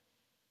react?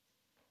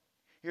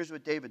 Here's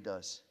what David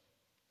does.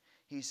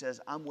 He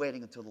says, I'm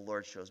waiting until the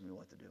Lord shows me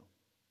what to do.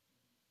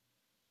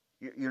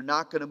 You're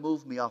not going to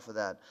move me off of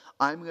that.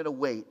 I'm going to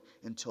wait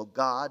until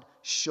God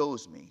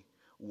shows me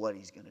what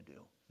He's going to do.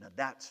 Now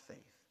that's faith.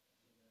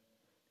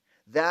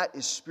 That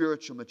is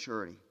spiritual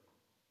maturity.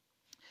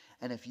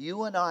 And if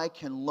you and I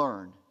can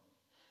learn,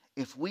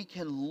 if we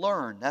can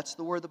learn, that's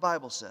the word the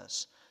Bible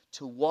says,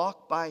 to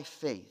walk by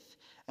faith,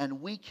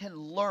 and we can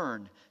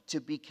learn to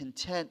be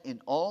content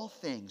in all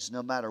things,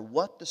 no matter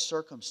what the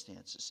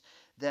circumstances,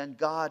 then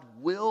God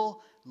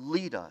will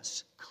lead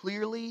us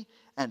clearly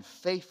and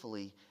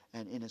faithfully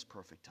and in His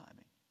perfect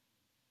timing.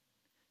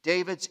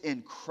 David's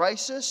in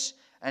crisis,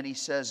 and he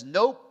says,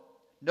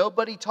 nope,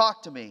 nobody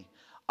talk to me.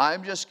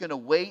 I'm just going to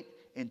wait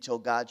until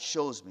God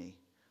shows me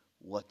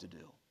what to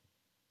do.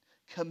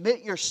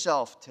 Commit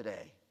yourself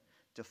today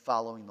to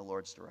following the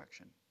Lord's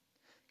direction.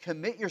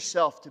 Commit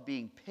yourself to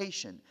being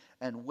patient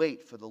and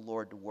wait for the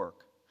Lord to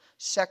work.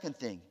 Second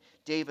thing,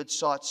 David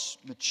sought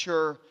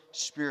mature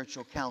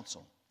spiritual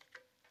counsel.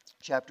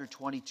 Chapter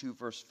 22,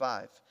 verse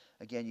 5.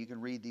 Again, you can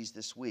read these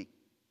this week.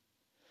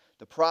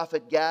 The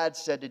prophet Gad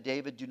said to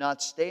David, do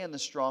not stay in the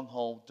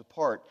stronghold,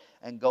 depart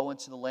and go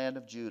into the land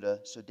of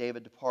Judah. So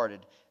David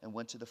departed and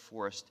went to the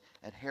forest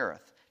at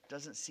Hereth.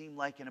 Doesn't seem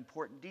like an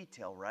important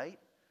detail, right?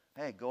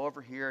 Hey, go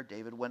over here.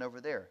 David went over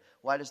there.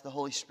 Why does the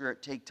Holy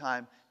Spirit take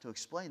time to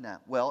explain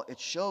that? Well, it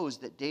shows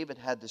that David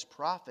had this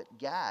prophet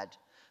Gad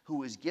who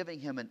was giving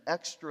him an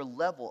extra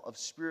level of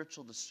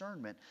spiritual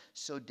discernment,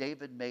 so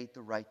David made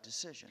the right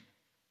decision.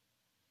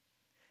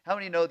 How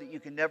many know that you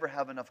can never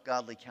have enough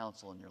godly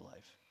counsel in your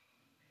life?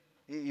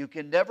 You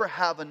can never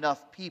have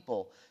enough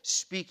people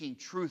speaking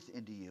truth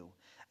into you.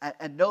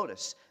 And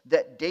notice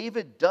that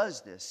David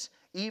does this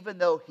even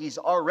though he's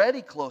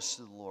already close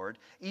to the Lord,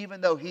 even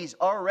though he's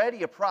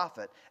already a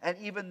prophet, and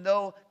even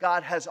though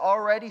God has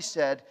already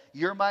said,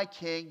 you're my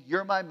king,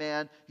 you're my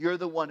man, you're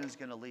the one who's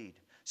going to lead.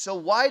 So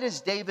why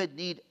does David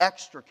need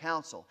extra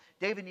counsel?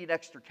 David needs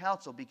extra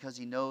counsel because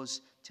he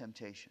knows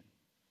temptation.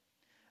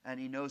 And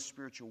he knows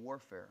spiritual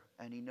warfare.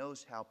 And he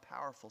knows how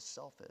powerful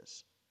self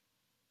is.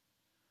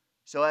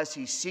 So as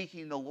he's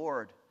seeking the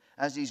Lord,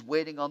 as he's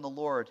waiting on the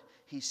Lord,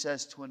 he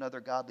says to another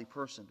godly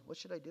person, what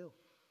should I do?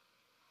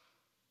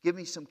 Give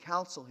me some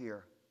counsel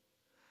here.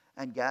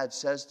 And Gad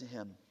says to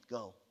him,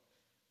 go.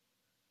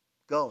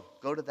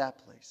 Go to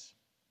that place.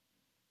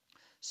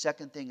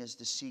 Second thing is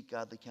to seek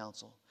godly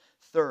counsel.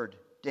 Third,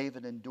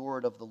 David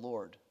endured of the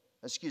Lord.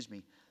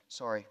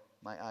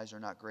 My eyes are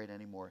not great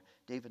anymore.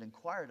 David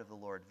inquired of the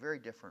Lord. Very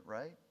different,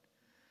 right?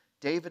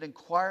 David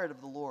inquired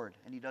of the Lord,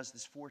 and he does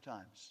this 4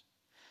 times.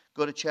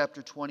 Go to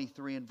chapter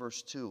 23 and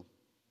verse 2.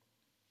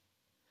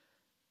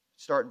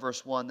 Start in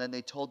verse 1. Then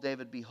they told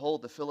David,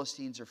 behold, the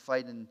Philistines are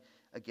fighting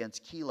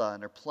against Keilah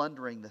and are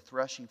plundering the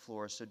threshing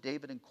floors. So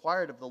David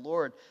inquired of the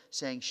Lord,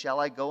 saying, shall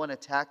I go and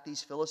attack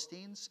these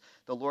Philistines?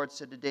 The Lord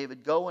said to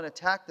David, go and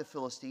attack the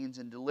Philistines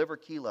and deliver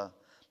Keilah.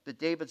 But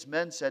David's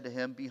men said to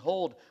him,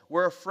 behold,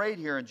 we're afraid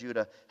here in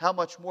Judah. How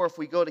much more if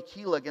we go to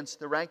Keilah against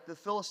the rank of the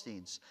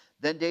Philistines?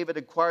 Then David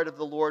inquired of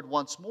the Lord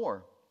once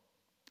more.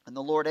 And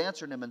the Lord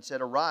answered him and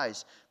said,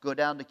 arise, go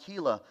down to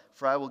Keilah,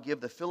 for I will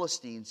give the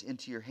Philistines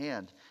into your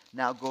hand.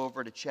 Now go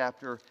over to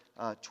chapter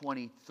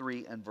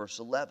 23 and verse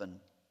 11.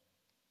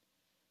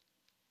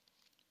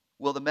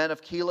 Will the men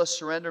of Keilah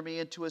surrender me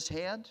into his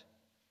hand?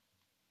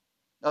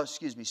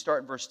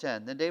 Start in verse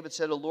 10. Then David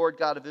said, O Lord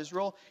God of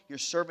Israel, your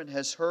servant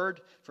has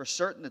heard for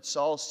certain that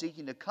Saul is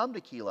seeking to come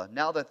to Keilah.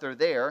 Now that they're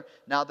there,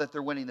 now that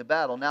they're winning the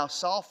battle, now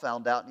Saul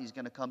found out and he's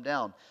going to come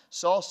down.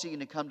 Saul's seeking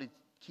to come to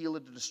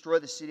Keilah to destroy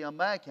the city on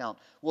my account.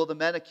 Will the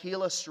men of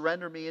Keilah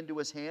surrender me into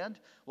his hand?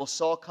 Will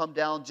Saul come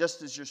down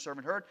just as your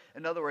servant heard?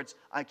 In other words,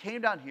 I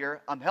came down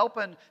here, I'm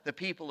helping the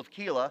people of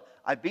Keilah,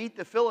 I beat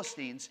the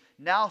Philistines,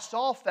 now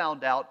Saul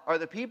found out, are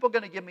the people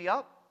going to give me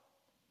up?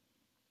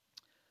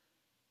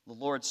 The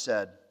Lord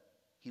said,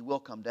 he will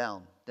come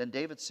down. Then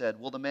David said,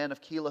 will the man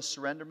of Keilah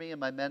surrender me and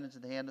my men into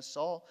the hand of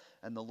Saul?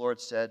 And the Lord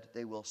said,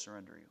 they will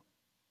surrender you.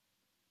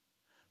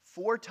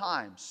 4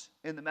 times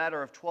in the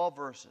matter of 12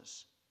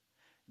 verses,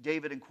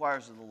 David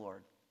inquires of the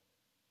Lord.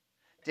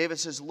 David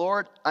says,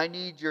 Lord, I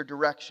need your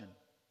direction.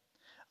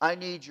 I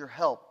need your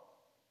help.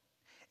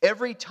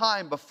 Every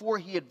time before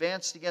he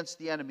advanced against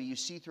the enemy, you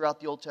see throughout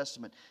the Old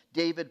Testament,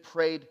 David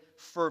prayed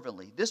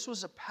fervently. This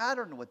was a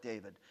pattern with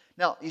David.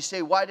 Now, you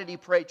say, why did he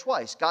pray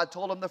twice? God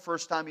told him the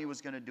first time he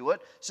was going to do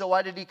it, so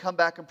why did he come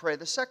back and pray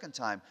the second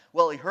time?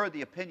 Well, he heard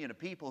the opinion of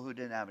people who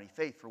didn't have any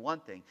faith, for one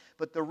thing.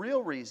 But the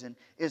real reason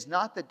is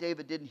not that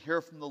David didn't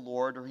hear from the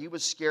Lord, or he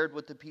was scared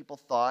what the people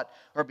thought,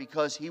 or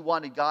because he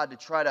wanted God to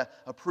try to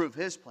approve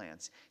his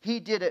plans. He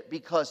did it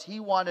because he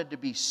wanted to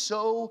be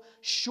so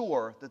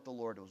sure that the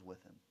Lord was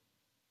with him.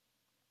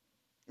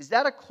 Is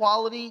that a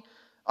quality,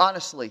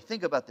 honestly,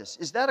 think about this.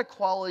 Is that a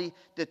quality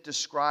that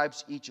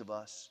describes each of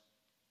us?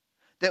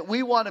 That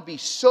we want to be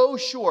so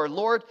sure,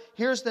 Lord,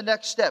 here's the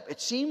next step. It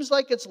seems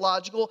like it's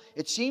logical.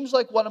 It seems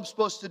like what I'm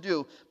supposed to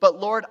do. But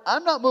Lord,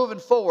 I'm not moving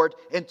forward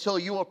until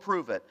you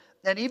approve it.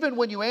 And even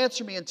when you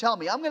answer me and tell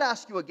me, I'm going to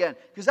ask you again,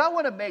 because I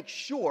want to make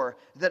sure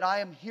that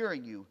I am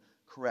hearing you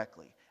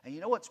correctly. And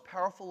you know what's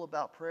powerful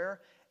about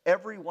prayer?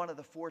 Every one of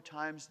the 4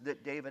 times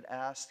that David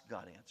asked,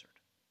 God answered.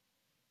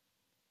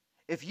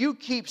 If you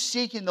keep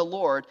seeking the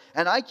Lord,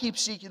 and I keep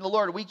seeking the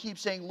Lord, we keep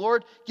saying,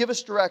 Lord, give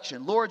us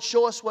direction. Lord,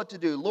 show us what to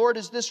do. Lord,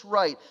 is this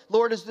right?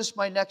 Lord, is this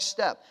my next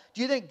step?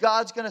 Do you think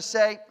God's going to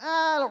say,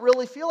 I don't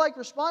really feel like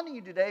responding to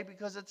you today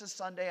because it's a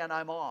Sunday and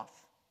I'm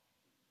off?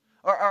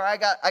 Or I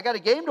got a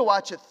game to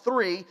watch at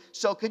 3,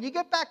 so can you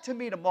get back to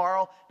me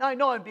tomorrow? Now, I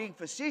know I'm being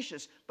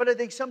facetious, but I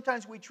think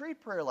sometimes we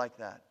treat prayer like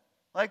that.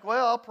 Like,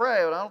 well, I'll pray,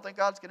 but I don't think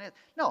God's going to.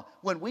 No,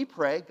 when we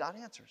pray, God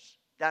answers.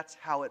 That's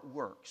how it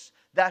works.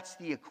 That's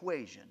the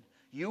equation.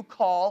 You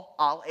call,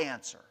 I'll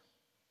answer.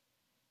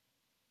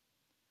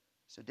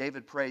 So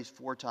David prays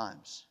 4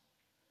 times,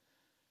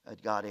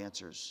 and God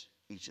answers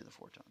each of the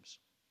 4 times.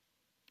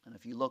 And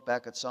if you look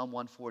back at Psalm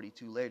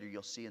 142 later,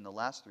 you'll see in the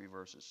last 3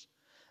 verses,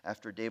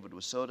 after David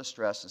was so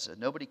distressed and said,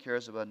 nobody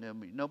cares about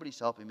me, nobody's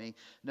helping me,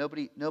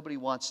 nobody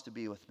wants to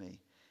be with me,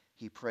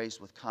 he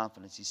prays with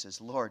confidence. He says,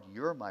 Lord,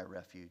 you're my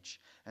refuge,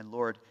 and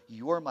Lord,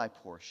 you're my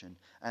portion,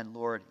 and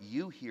Lord,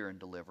 you hear and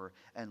deliver,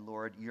 and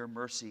Lord, your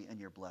mercy and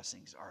your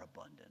blessings are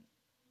abundant.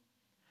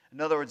 In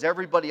other words,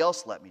 everybody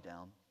else let me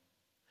down.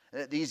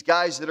 These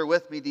guys that are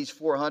with me, these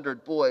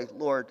 400, boy,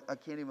 Lord, I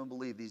can't even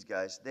believe these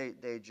guys.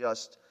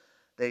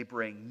 They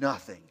bring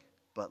nothing,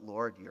 but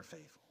Lord, you're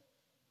faithful.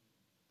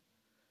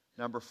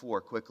 Number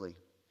 4, quickly,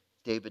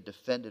 David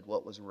defended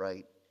what was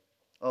right.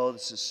 Oh,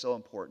 this is so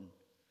important.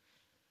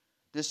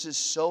 This is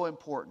so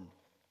important.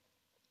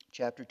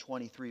 Chapter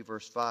 23,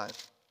 verse 5.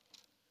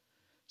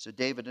 So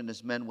David and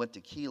his men went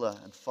to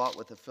Keilah and fought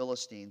with the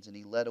Philistines, and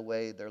he led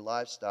away their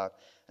livestock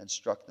and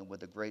struck them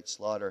with a great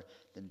slaughter.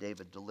 Then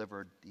David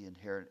delivered the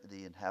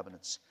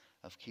inhabitants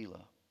of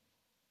Keilah.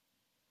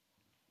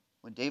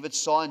 When David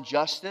saw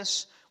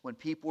injustice, when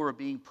people were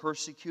being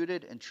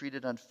persecuted and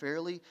treated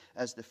unfairly,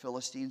 as the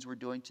Philistines were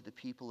doing to the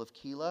people of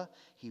Keilah,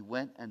 he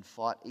went and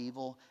fought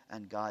evil,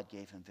 and God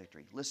gave him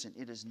victory. Listen,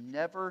 it is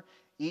never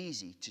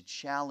easy to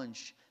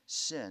challenge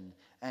sin,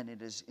 and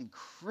it is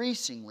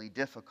increasingly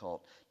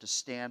difficult to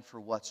stand for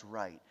what's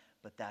right,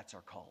 but that's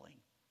our calling.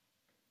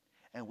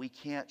 And we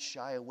can't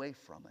shy away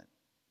from it.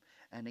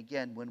 And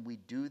again, when we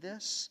do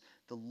this,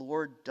 the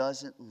Lord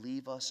doesn't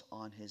leave us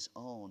on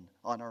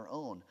our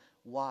own.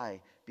 Why?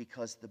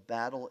 Because the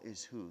battle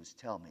is whose?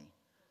 Tell me.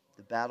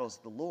 The battle's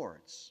the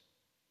Lord's.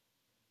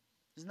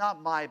 It's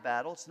not my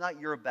battle. It's not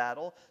your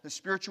battle. The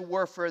spiritual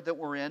warfare that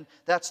we're in,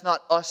 that's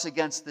not us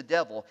against the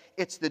devil.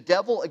 It's the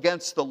devil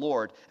against the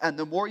Lord. And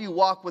the more you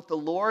walk with the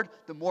Lord,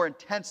 the more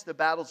intense the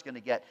battle's going to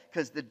get.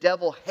 Because the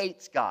devil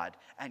hates God,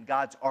 and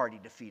God's already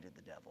defeated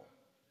the devil.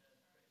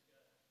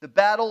 The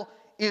battle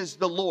is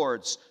the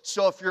Lord's.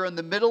 So if you're in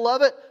the middle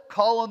of it,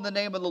 call on the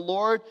name of the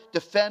Lord,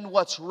 defend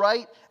what's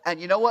right, and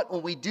you know what?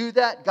 When we do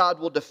that, God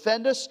will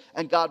defend us,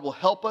 and God will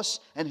help us,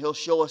 and He'll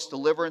show us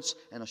deliverance,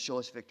 and He'll show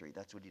us victory.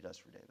 That's what He does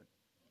for David.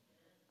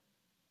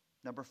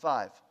 Number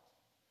 5,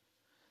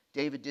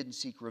 David didn't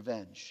seek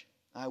revenge.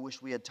 I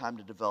wish we had time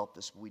to develop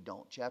this, but we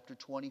don't. Chapter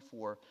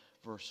 24,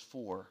 verse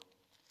 4.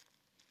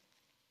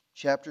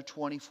 Chapter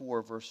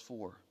 24, verse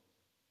 4.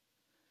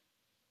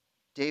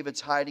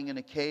 David's hiding in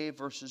a cave,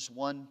 verses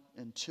 1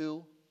 and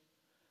 2.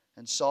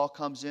 And Saul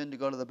comes in to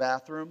go to the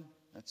bathroom.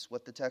 That's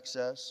what the text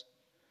says.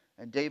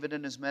 And David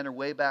and his men are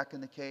way back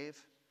in the cave.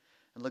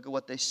 And look at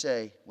what they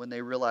say when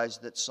they realize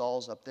that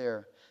Saul's up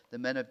there. The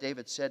men of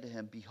David said to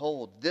him,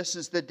 "Behold, this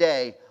is the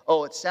day."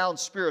 Oh, it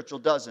sounds spiritual,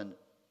 doesn't it?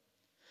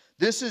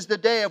 "This is the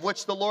day of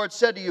which the Lord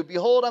said to you,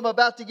 Behold, I'm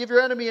about to give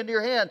your enemy into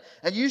your hand,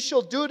 and you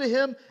shall do to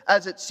him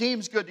as it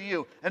seems good to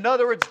you." In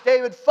other words,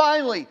 David,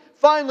 finally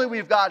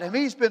we've got him.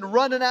 He's been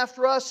running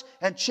after us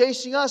and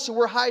chasing us, and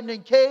we're hiding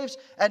in caves,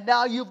 and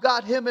now you've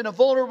got him in a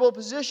vulnerable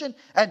position.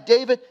 And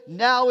David,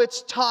 now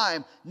it's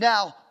time.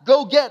 Now,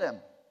 go get him.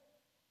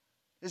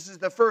 This is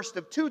the first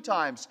of 2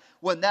 times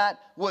when there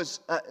was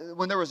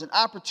an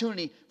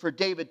opportunity for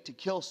David to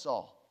kill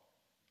Saul.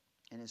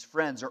 And his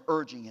friends are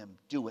urging him,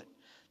 do it,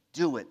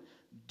 do it,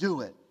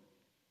 do it.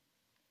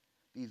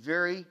 Be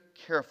very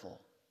careful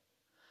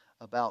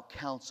about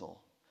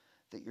counsel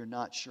that you're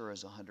not sure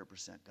is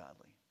 100%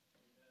 godly.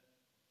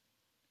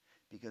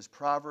 Because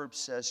Proverbs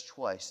says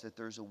twice that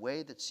there's a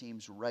way that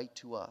seems right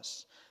to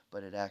us,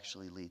 but it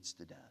actually leads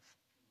to death.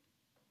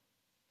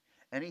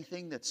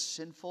 Anything that's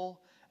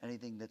sinful,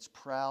 anything that's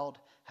proud,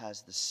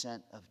 has the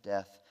scent of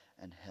death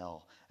and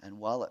hell. And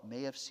while it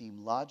may have seemed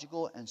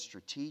logical and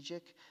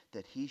strategic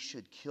that he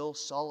should kill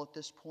Saul at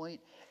this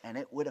point, and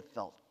it would have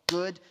felt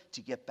good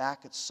to get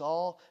back at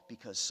Saul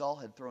because Saul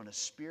had thrown a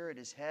spear at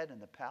his head in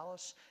the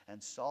palace,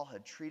 and Saul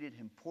had treated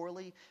him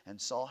poorly,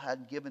 and Saul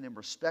hadn't given him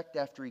respect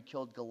after he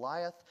killed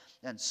Goliath,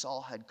 and Saul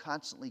had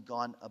constantly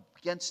gone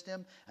against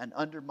him and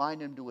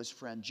undermined him to his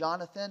friend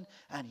Jonathan,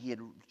 and he had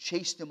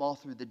chased him all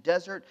through the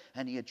desert,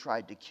 and he had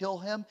tried to kill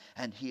him,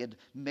 and he had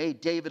made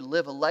David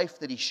live a life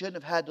that he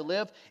shouldn't have had to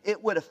live.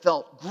 It would have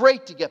felt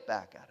great to get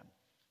back at him.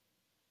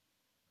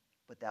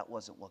 But that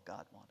wasn't what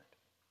God wanted.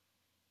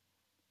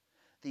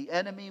 The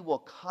enemy will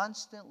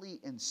constantly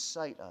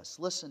incite us.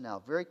 Listen now,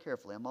 very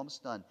carefully. I'm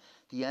almost done.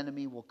 The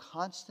enemy will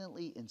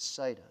constantly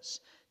incite us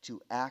to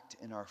act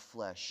in our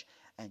flesh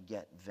and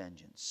get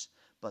vengeance.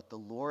 But the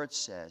Lord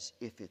says,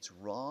 if it's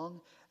wrong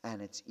and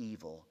it's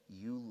evil,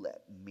 you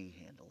let me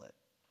handle it.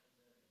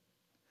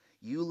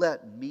 You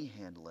let me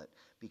handle it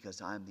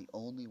because I'm the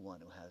only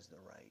one who has the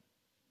right.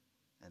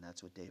 And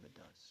that's what David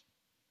does.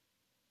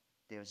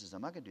 David says,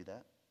 I'm not going to do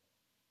that.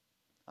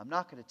 I'm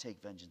not going to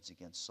take vengeance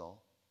against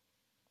Saul.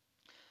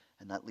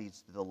 And that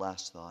leads to the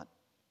last thought.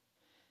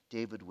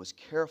 David was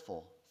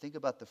careful. Think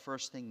about the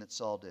first thing that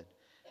Saul did.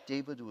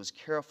 David was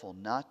careful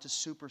not to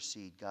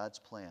supersede God's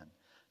plan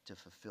to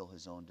fulfill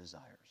his own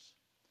desires.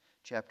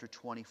 Chapter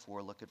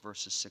 24, look at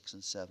verses 6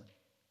 and 7.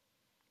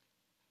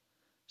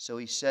 So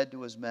he said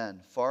to his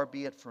men, "Far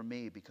be it from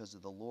me, because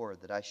of the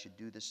Lord, that I should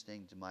do this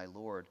thing to my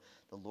Lord,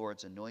 the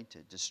Lord's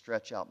anointed, to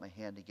stretch out my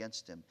hand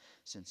against him,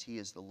 since he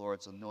is the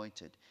Lord's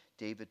anointed."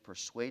 David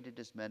persuaded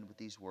his men with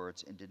these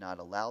words and did not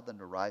allow them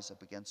to rise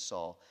up against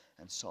Saul.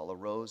 And Saul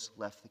arose,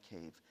 left the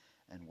cave,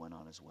 and went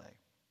on his way.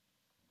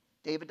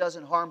 David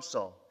doesn't harm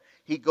Saul.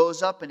 He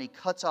goes up and he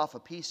cuts off a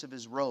piece of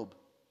his robe.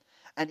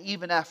 And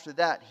even after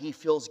that, he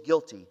feels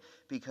guilty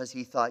because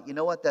he thought, you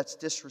know what, that's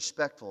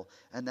disrespectful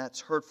and that's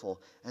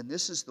hurtful. And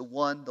this is the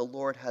one the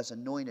Lord has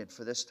anointed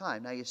for this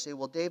time. Now you say,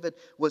 well, David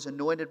was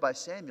anointed by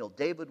Samuel.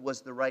 David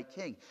was the right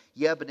king.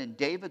 Yeah, but in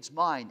David's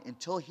mind,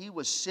 until he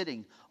was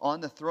sitting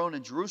on the throne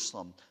in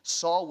Jerusalem,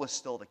 Saul was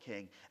still the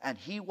king, and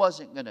he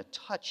wasn't going to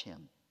touch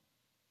him.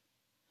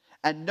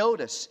 And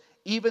notice,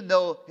 even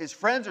though his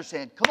friends are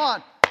saying, come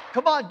on,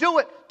 do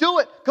it.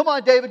 Come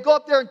on, David, go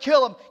up there and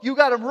kill him. You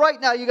got him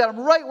right now. You got him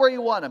right where you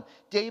want him.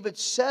 David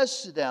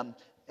says to them,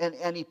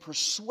 and he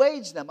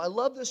persuades them. I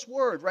love this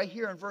word right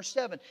here in verse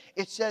 7.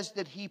 It says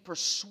that he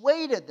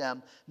persuaded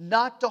them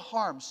not to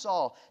harm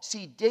Saul.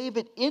 See,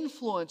 David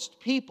influenced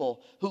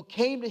people who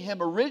came to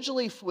him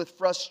originally with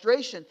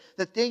frustration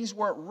that things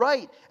weren't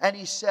right. And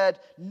he said,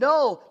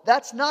 no,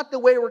 that's not the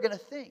way we're going to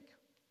think.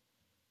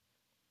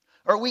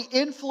 Are we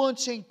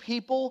influencing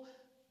people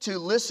to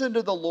listen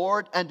to the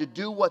Lord and to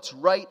do what's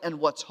right and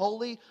what's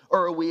holy?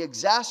 Or are we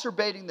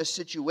exacerbating the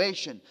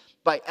situation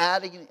by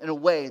adding it in a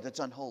way that's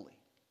unholy?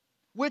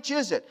 Which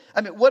is it? I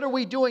mean, what are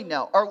we doing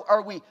now?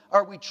 Are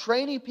we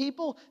training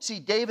people? See,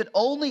 David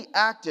only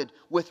acted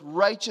with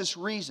righteous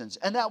reasons,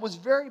 and that was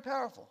very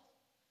powerful.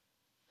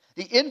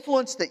 The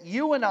influence that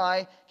you and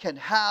I can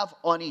have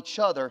on each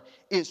other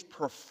is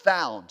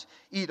profound,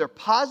 either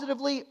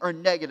positively or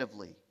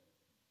negatively.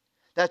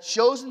 That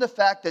shows in the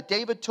fact that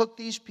David took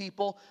these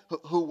people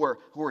who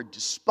were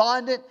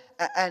despondent,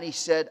 and he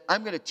said,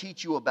 I'm going to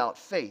teach you about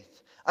faith.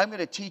 I'm going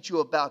to teach you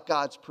about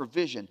God's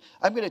provision.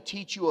 I'm going to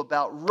teach you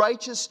about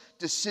righteous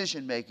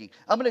decision making.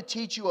 I'm going to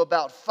teach you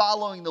about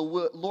following the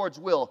Lord's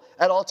will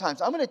at all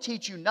times. I'm going to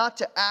teach you not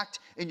to act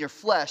in your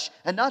flesh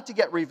and not to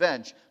get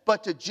revenge,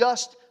 but to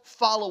just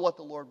follow what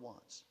the Lord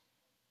wants.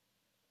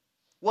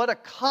 What a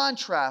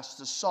contrast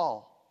to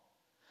Saul,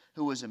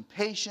 who was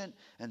impatient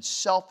and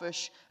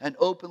selfish and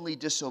openly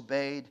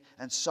disobeyed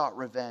and sought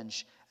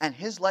revenge. And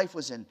his life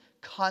was in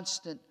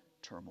constant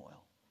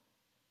turmoil.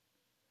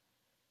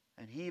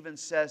 And he even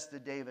says to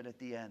David at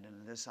the end, and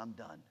in this I'm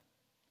done.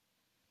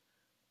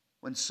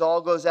 When Saul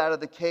goes out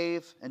of the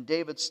cave and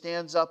David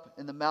stands up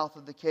in the mouth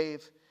of the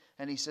cave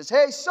and he says,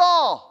 hey,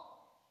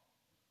 Saul!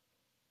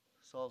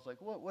 Saul's like,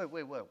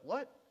 wait,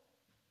 what?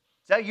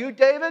 Is that you,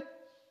 David?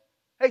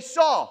 Hey,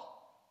 Saul!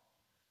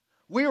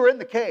 We were in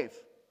the cave.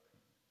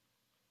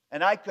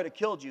 And I could have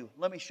killed you.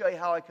 Let me show you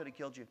how I could have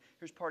killed you.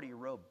 Here's part of your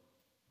robe.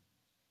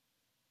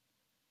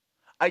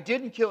 I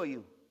didn't kill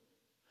you.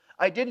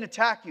 I didn't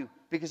attack you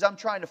because I'm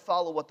trying to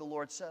follow what the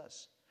Lord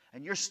says.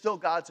 And you're still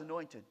God's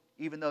anointed,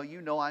 even though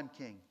you know I'm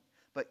king.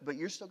 But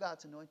you're still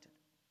God's anointed.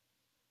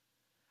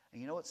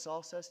 And you know what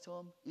Saul says to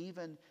him?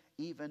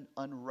 Even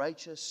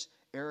unrighteous,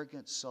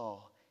 arrogant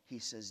Saul, he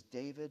says,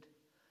 David,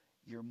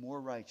 you're more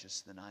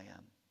righteous than I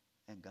am,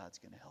 and God's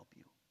going to help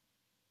you.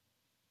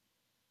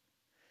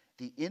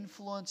 The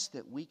influence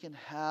that we can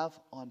have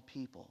on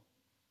people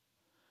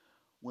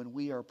when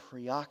we are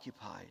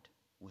preoccupied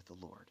with the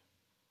Lord.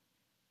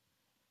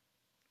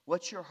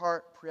 What's your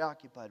heart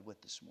preoccupied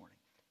with this morning?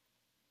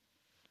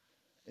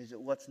 Is it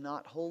what's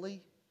not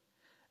holy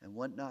and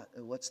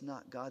what's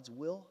not God's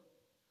will?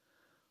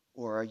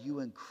 Or are you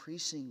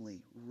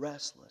increasingly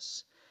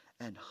restless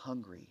and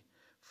hungry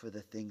for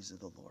the things of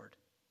the Lord?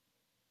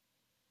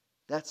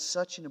 That's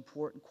such an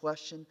important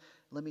question.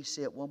 Let me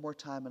say it one more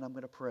time and I'm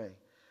going to pray.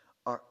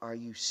 Are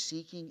you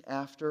seeking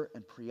after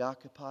and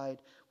preoccupied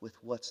with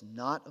what's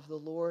not of the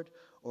Lord?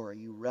 Or are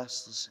you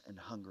restless and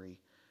hungry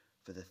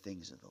for the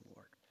things of the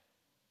Lord?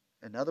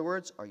 In other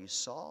words, are you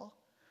Saul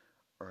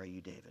or are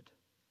you David?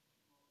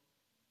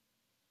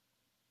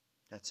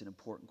 That's an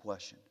important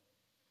question.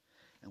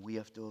 And we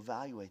have to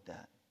evaluate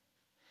that.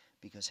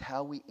 Because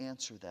how we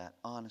answer that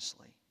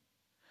honestly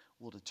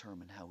will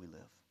determine how we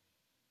live.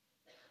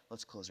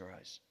 Let's close our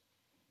eyes.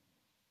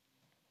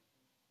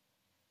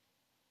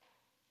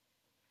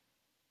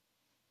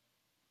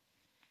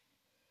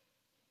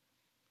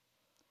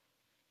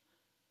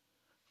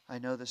 I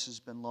know this has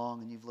been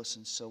long and you've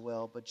listened so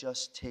well, but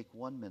just take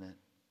 1 minute.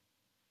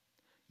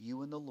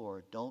 You and the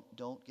Lord.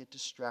 Don't get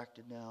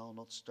distracted now.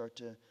 Don't start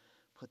to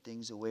put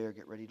things away or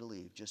get ready to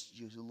leave. Just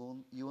you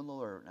and the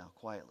Lord now,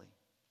 quietly.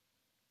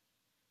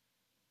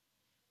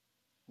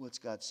 What's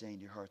God saying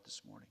to your heart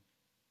this morning?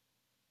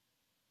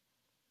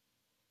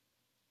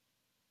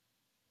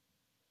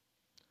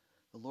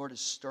 The Lord is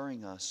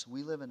stirring us.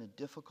 We live in a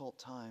difficult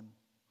time.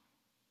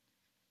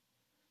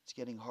 It's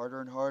getting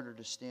harder and harder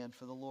to stand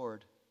for the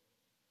Lord.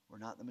 We're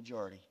not the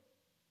majority.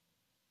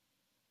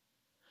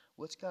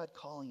 What's God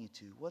calling you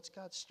to? What's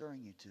God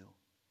stirring you to?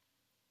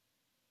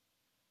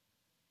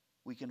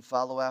 We can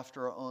follow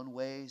after our own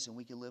ways and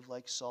we can live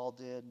like Saul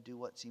did and do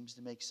what seems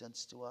to make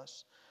sense to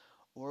us.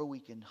 Or we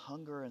can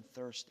hunger and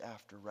thirst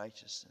after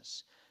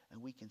righteousness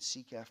and we can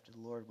seek after the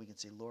Lord. We can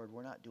say, Lord,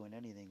 we're not doing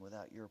anything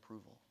without your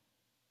approval.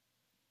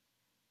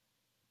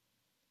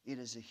 It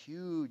is a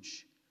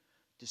huge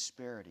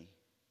disparity.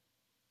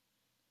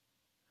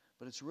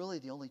 But it's really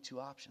the only two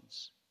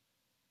options.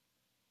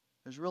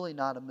 There's really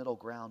not a middle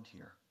ground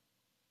here.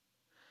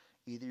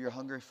 Either you're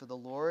hungry for the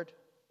Lord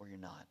or you're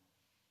not.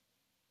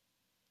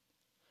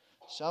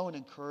 So I want to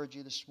encourage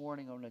you this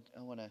morning.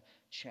 I want to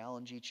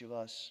challenge each of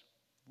us.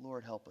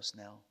 Lord, help us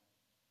now.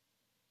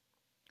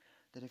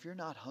 That if you're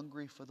not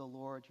hungry for the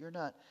Lord, you're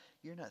not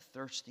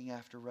thirsting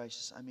after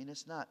righteousness. I mean,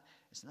 it's not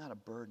a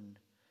burden.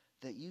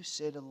 That you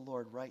say to the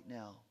Lord right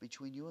now,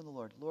 between you and the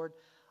Lord, Lord,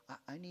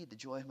 I need the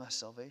joy of my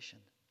salvation.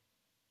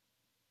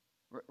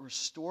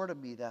 Restore to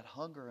me that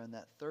hunger and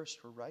that thirst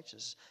for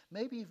righteousness.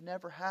 Maybe you've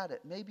never had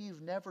it. Maybe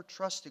you've never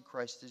trusted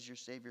Christ as your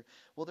Savior.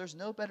 Well, there's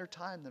no better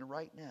time than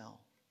right now.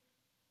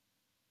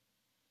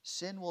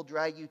 Sin will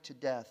drag you to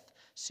death.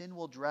 Sin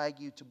will drag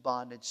you to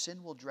bondage.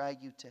 Sin will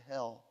drag you to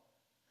hell.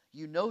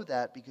 You know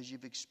that because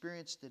you've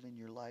experienced it in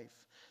your life.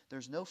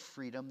 There's no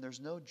freedom. There's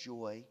no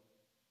joy.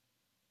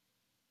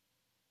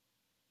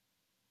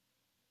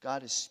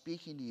 God is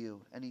speaking to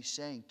you and He's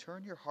saying,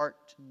 turn your heart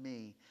to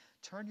me.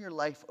 Turn your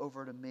life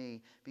over to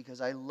me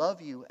because I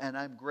love you and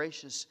I'm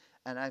gracious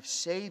and I've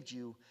saved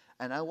you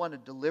and I want to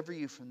deliver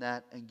you from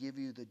that and give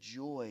you the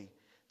joy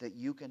that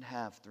you can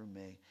have through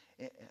me.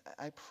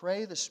 I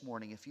pray this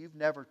morning, if you've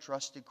never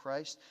trusted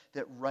Christ,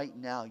 that right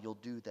now you'll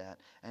do that.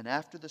 And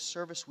after the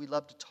service, we'd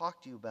love to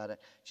talk to you about it.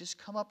 Just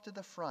come up to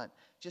the front.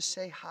 Just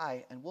say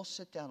hi, and we'll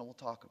sit down and we'll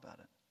talk about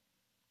it.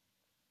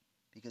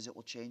 Because it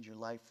will change your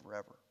life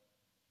forever.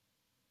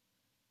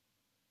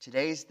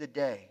 Today's the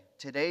day.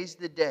 Today's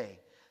the day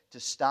to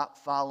stop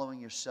following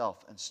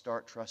yourself and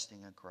start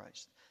trusting in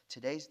Christ.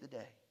 Today's the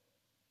day.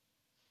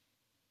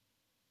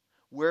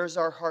 Where's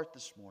our heart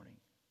this morning?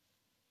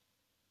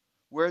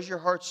 Where's your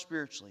heart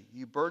spiritually? Are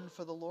you burdened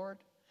for the Lord?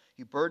 Are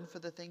you burdened for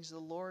the things of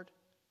the Lord?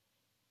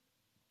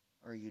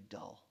 Or are you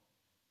dull?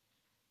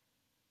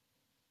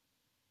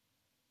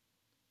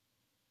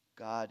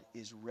 God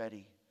is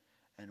ready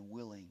and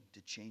willing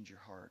to change your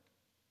heart.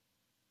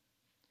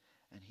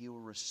 And He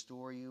will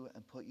restore you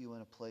and put you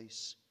in a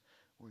place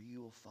where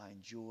you will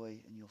find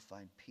joy and you'll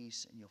find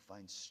peace and you'll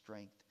find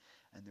strength.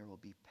 And there will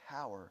be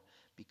power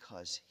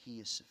because He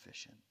is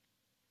sufficient.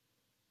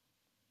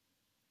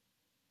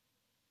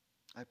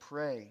 I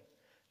pray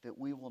that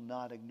we will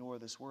not ignore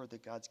this word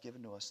that God's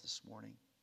given to us this morning.